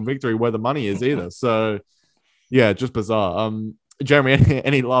or Melbourne Victory where the money is either. So yeah, just bizarre. Jeremy,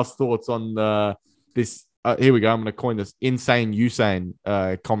 any last thoughts on this? Here we go. I'm going to coin this insane Usain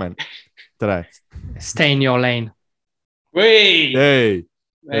comment today. Stay in your lane. Hey,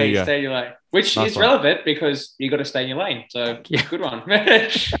 stay in your lane. Which is relevant because you got to stay in your lane. So good one.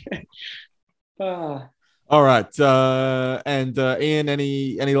 All right. And Ian,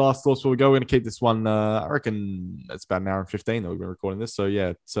 any last thoughts before we go? We're going to keep this one. I reckon it's about an hour and 15 that we've been recording this. So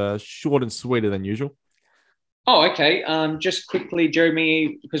yeah, it's short and sweeter than usual. Oh, okay. Just quickly,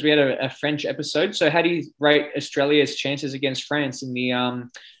 Jeremy, because we had a French episode. So how do you rate Australia's chances against France in the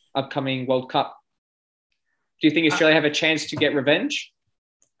upcoming World Cup? Do you think Australia have a chance to get revenge?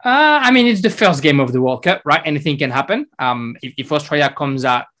 I mean, it's the first game of the World Cup, right? Anything can happen. If Australia comes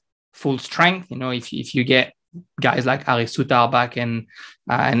at full strength, if you get guys like Aris Sutar back and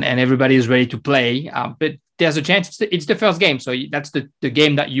everybody is ready to play, but there's a chance. It's the first game, so that's the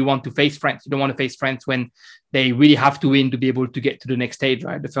game that you want to face France. You don't want to face France when they really have to win to be able to get to the next stage,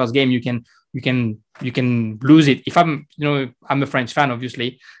 right? The first game you can lose it. If I'm a French fan,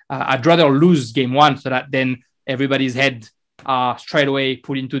 obviously, I'd rather lose game one so that then everybody's head are straight away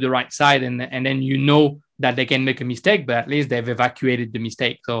put into the right side, and then that they can make a mistake, but at least they've evacuated the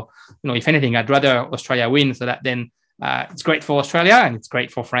mistake. So if anything, I'd rather Australia win so that then it's great for Australia and it's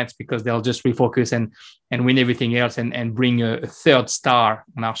great for France because they'll just refocus and win everything else and bring a third star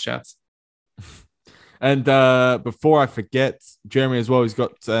on our shirts. And before I forget, Jeremy as well, he's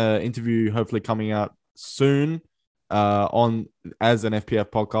got an interview hopefully coming out soon on as an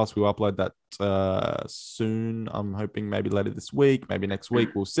FPF podcast. We'll upload that soon. I'm hoping maybe later this week, maybe next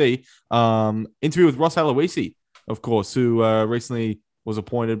week. We'll see. Interview with Ross Aloisi, of course, who recently was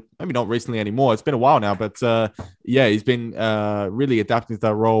appointed, maybe not recently anymore. It's been a while now, but he's been really adapting to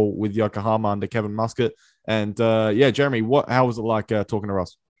that role with Yokohama under Kevin Muscat. And Jeremy, how was it like talking to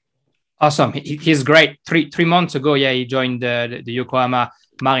Ross? Awesome. He's great. Three months ago, he joined the Yokohama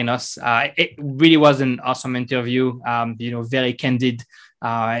Marinos. It really was an awesome interview, very candid.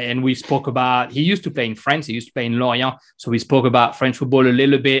 And we spoke about, he used to play in France, he used to play in Lorient. So we spoke about French football a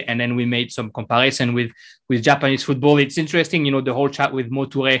little bit, and then we made some comparison with Japanese football. It's interesting, the whole chat with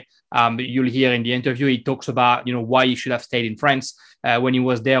Toure, you'll hear in the interview, he talks about, why he should have stayed in France when he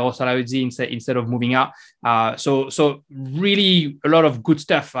was there, or Salahuddin instead of moving out. So really a lot of good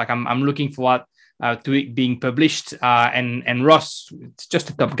stuff. Like I'm looking forward to it being published. And Ross, it's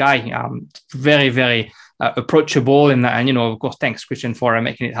just a top guy. Very, very approachable. And of course, thanks, Christian, for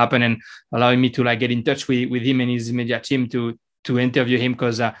making it happen and allowing me to get in touch with him and his media team to to interview him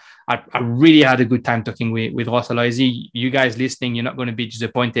because I really had a good time talking with Ross Aloisi. You guys listening, you're not going to be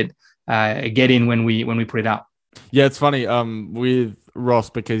disappointed. Get in when we put it out. Yeah, it's funny with Ross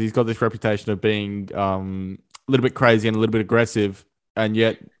because he's got this reputation of being a little bit crazy and a little bit aggressive, and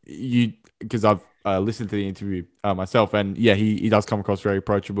yet because I've listened to the interview myself, and yeah, he does come across very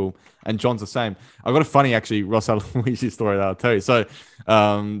approachable, and John's the same. I've got a funny actually Ross Aloisi story that I'll tell you. So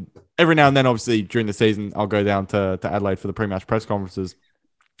every now and then, obviously during the season, I'll go down to Adelaide for the pre-match press conferences,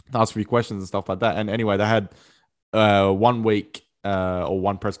 ask a few questions and stuff like that. And anyway, they had 1 week or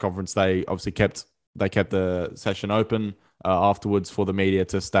one press conference. They obviously kept the session open afterwards for the media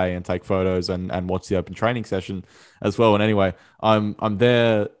to stay and take photos and watch the open training session as well. And anyway, I'm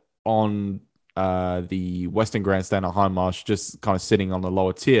there on the Western Grandstand at Hindmarsh, just kind of sitting on the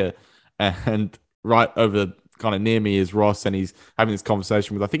lower tier, and right over kind of near me is Ross, and he's having this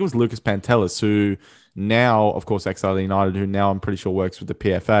conversation with, I think it was Lucas Pantelis, who now, of course, ex-Adelaide United, who now I'm pretty sure works with the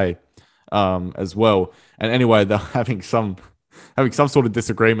PFA as well. And anyway, they're having some sort of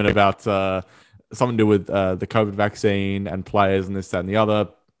disagreement about something to do with the COVID vaccine and players and this, that, and the other.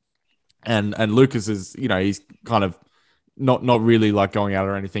 And Lucas is, he's kind of not really like going out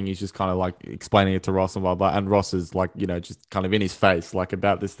or anything. He's just kind of like explaining it to Ross and blah, blah. And Ross is like, just kind of in his face, like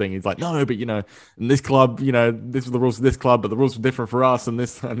about this thing. He's like, no, but in this club, this is the rules of this club, but the rules are different for us and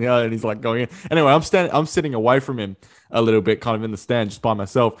this and the other. And he's like going in. Anyway, I'm sitting away from him a little bit, kind of in the stand just by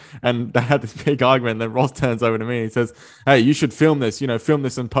myself. And they had this big argument. And then Ross turns over to me and he says, hey, you should film this, film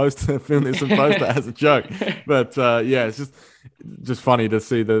this and post it as a joke. But yeah, it's just funny to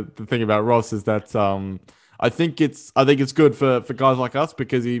see the thing about Ross is that, I think it's good for guys like us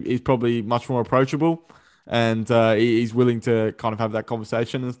because he's probably much more approachable and he's willing to kind of have that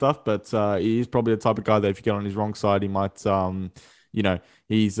conversation and stuff. But he's probably the type of guy that if you get on his wrong side, he might, he's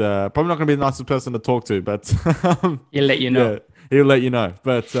probably not going to be the nicest person to talk to. But he'll let you know. Yeah, he'll let you know.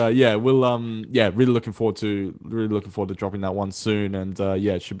 But yeah, we'll really looking forward to dropping that one soon. And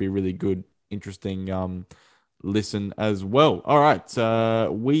yeah, it should be a really good, interesting listen as well. All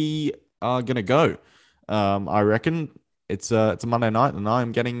right, we are gonna go. I reckon it's a Monday night and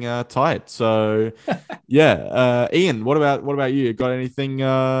I'm getting tired. So yeah, Ian, what about you? Got anything?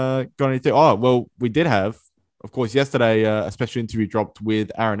 Oh, well, we did have, of course, yesterday a special interview dropped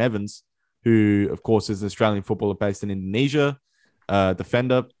with Aaron Evans, who of course is an Australian footballer based in Indonesia,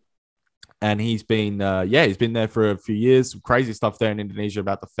 defender, and he's been there for a few years. Some crazy stuff there in Indonesia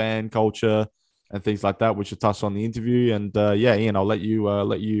about the fan culture and things like that, which we touched on the interview. And yeah, Ian, I'll let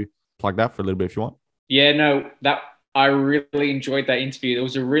you plug that for a little bit if you want. Yeah, no, I really enjoyed that interview. It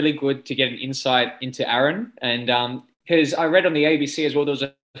was a really good to get an insight into Aaron. And because I read on the ABC as well, there was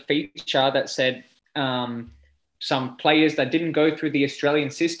a feature that said some players that didn't go through the Australian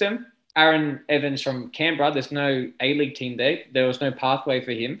system. Aaron Evans from Canberra, there's no A-League team there. There was no pathway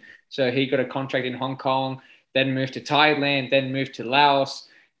for him. So he got a contract in Hong Kong, then moved to Thailand, then moved to Laos,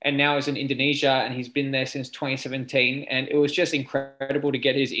 and now is in Indonesia, and he's been there since 2017. And it was just incredible to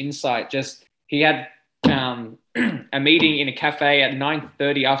get his insight. He had a meeting in a cafe at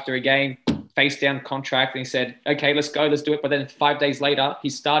 9:30 after a game, face down contract, and he said, okay, let's go, let's do it. But then 5 days later,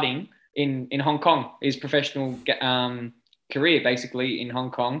 he's starting in Hong Kong, his professional career basically in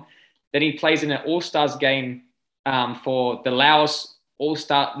Hong Kong. Then he plays in an All-Stars game for the Laos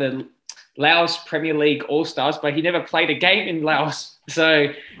Premier League All-Stars, but he never played a game in Laos. So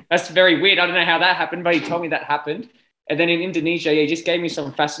that's very weird. I don't know how that happened, but he told me that happened. And then in Indonesia, he just gave me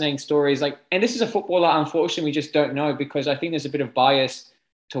some fascinating stories. And this is a footballer, unfortunately, we just don't know because I think there's a bit of bias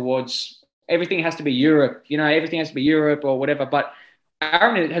towards everything has to be Europe. Everything has to be Europe or whatever. But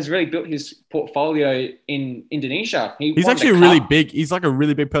Aaron has really built his portfolio in Indonesia. He's actually really big. He's like a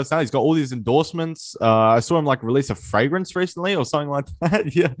really big personality. He's got all these endorsements. I saw him release a fragrance recently or something like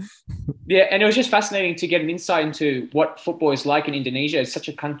that. Yeah. Yeah, and it was just fascinating to get an insight into what football is like in Indonesia. It's such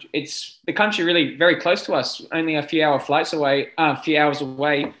a country. It's the country really very close to us, only a few hours away.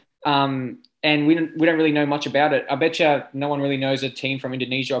 And we don't really know much about it. I bet you no one really knows a team from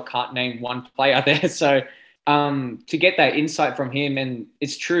Indonesia or can't name one player there. So to get that insight from him, and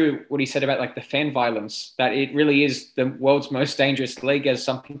it's true what he said about the fan violence, that it really is the world's most dangerous league, as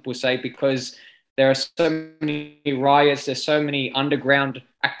some people say, because there are so many riots, there's so many underground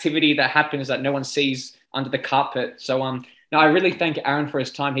activity that happens that no one sees under the carpet. So no, I really thank Aaron for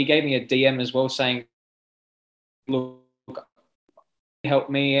his time. He gave me a DM as well saying, look, help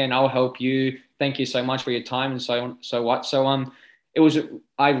me and I'll help you. Thank you so much for your time and so on, so what. So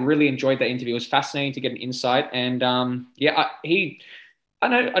I really enjoyed that interview. It was fascinating to get an insight. And I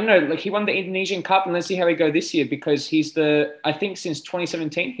don't know, he won the Indonesian Cup, and let's see how he go this year, because I think since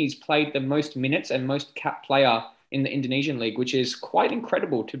 2017, he's played the most minutes and most cap player in the Indonesian league, which is quite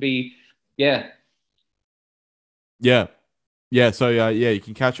incredible to be. Yeah. So you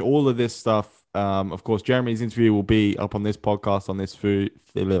can catch all of this stuff. Of course, Jeremy's interview will be up on this podcast on this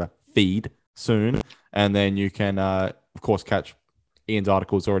feed soon, and then you can of course catch Ian's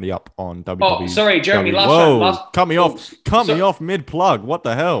article's already up on WWE. Oh, sorry, Jeremy. Cut me off mid plug. What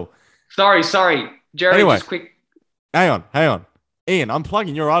the hell? Sorry, Jeremy. Anyway, just quick. Hang on, Ian. I'm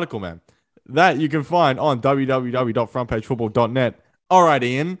plugging your article, man. That you can find on www.frontpagefootball.net. All right,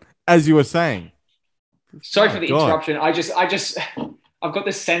 Ian. As you were saying. Sorry for the interruption. I've got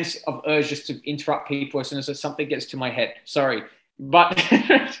this sense of urge just to interrupt people as soon as something gets to my head. Sorry, but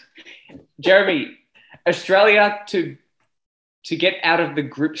Jeremy, Australia to get out of the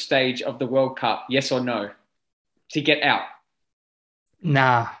group stage of the World Cup, yes or no? To get out?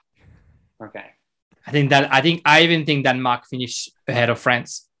 Nah. Okay. I even think Denmark finished ahead of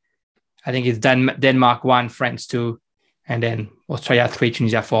France. I think it's Denmark 1, France 2, and then Australia 3,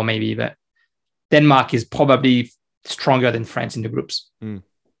 Tunisia 4 maybe. But Denmark is probably stronger than France in the groups.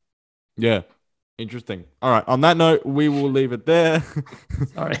 Yeah. Interesting. All right. On that note, we will leave it there.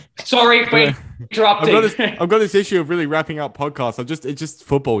 Sorry for interrupting. I've got this issue of really wrapping up podcasts. It's just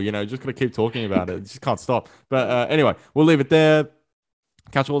football, just got to keep talking about it. Just can't stop. But anyway, we'll leave it there.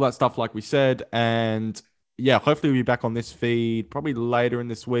 Catch all that stuff like we said. And yeah, hopefully we'll be back on this feed probably later in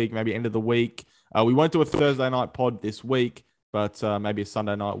this week, maybe end of the week. We won't do a Thursday night pod this week, but maybe a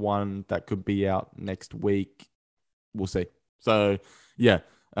Sunday night one that could be out next week. We'll see. So yeah,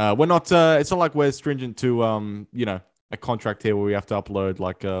 we're not. It's not like we're stringent to a contract here where we have to upload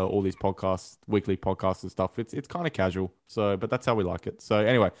like all these podcasts, weekly podcasts and stuff. It's kind of casual. So, but that's how we like it. So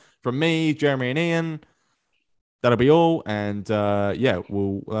anyway, from me, Jeremy, and Ian, that'll be all. And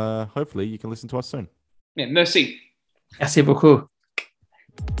we'll hopefully you can listen to us soon. Yeah, merci. Merci beaucoup.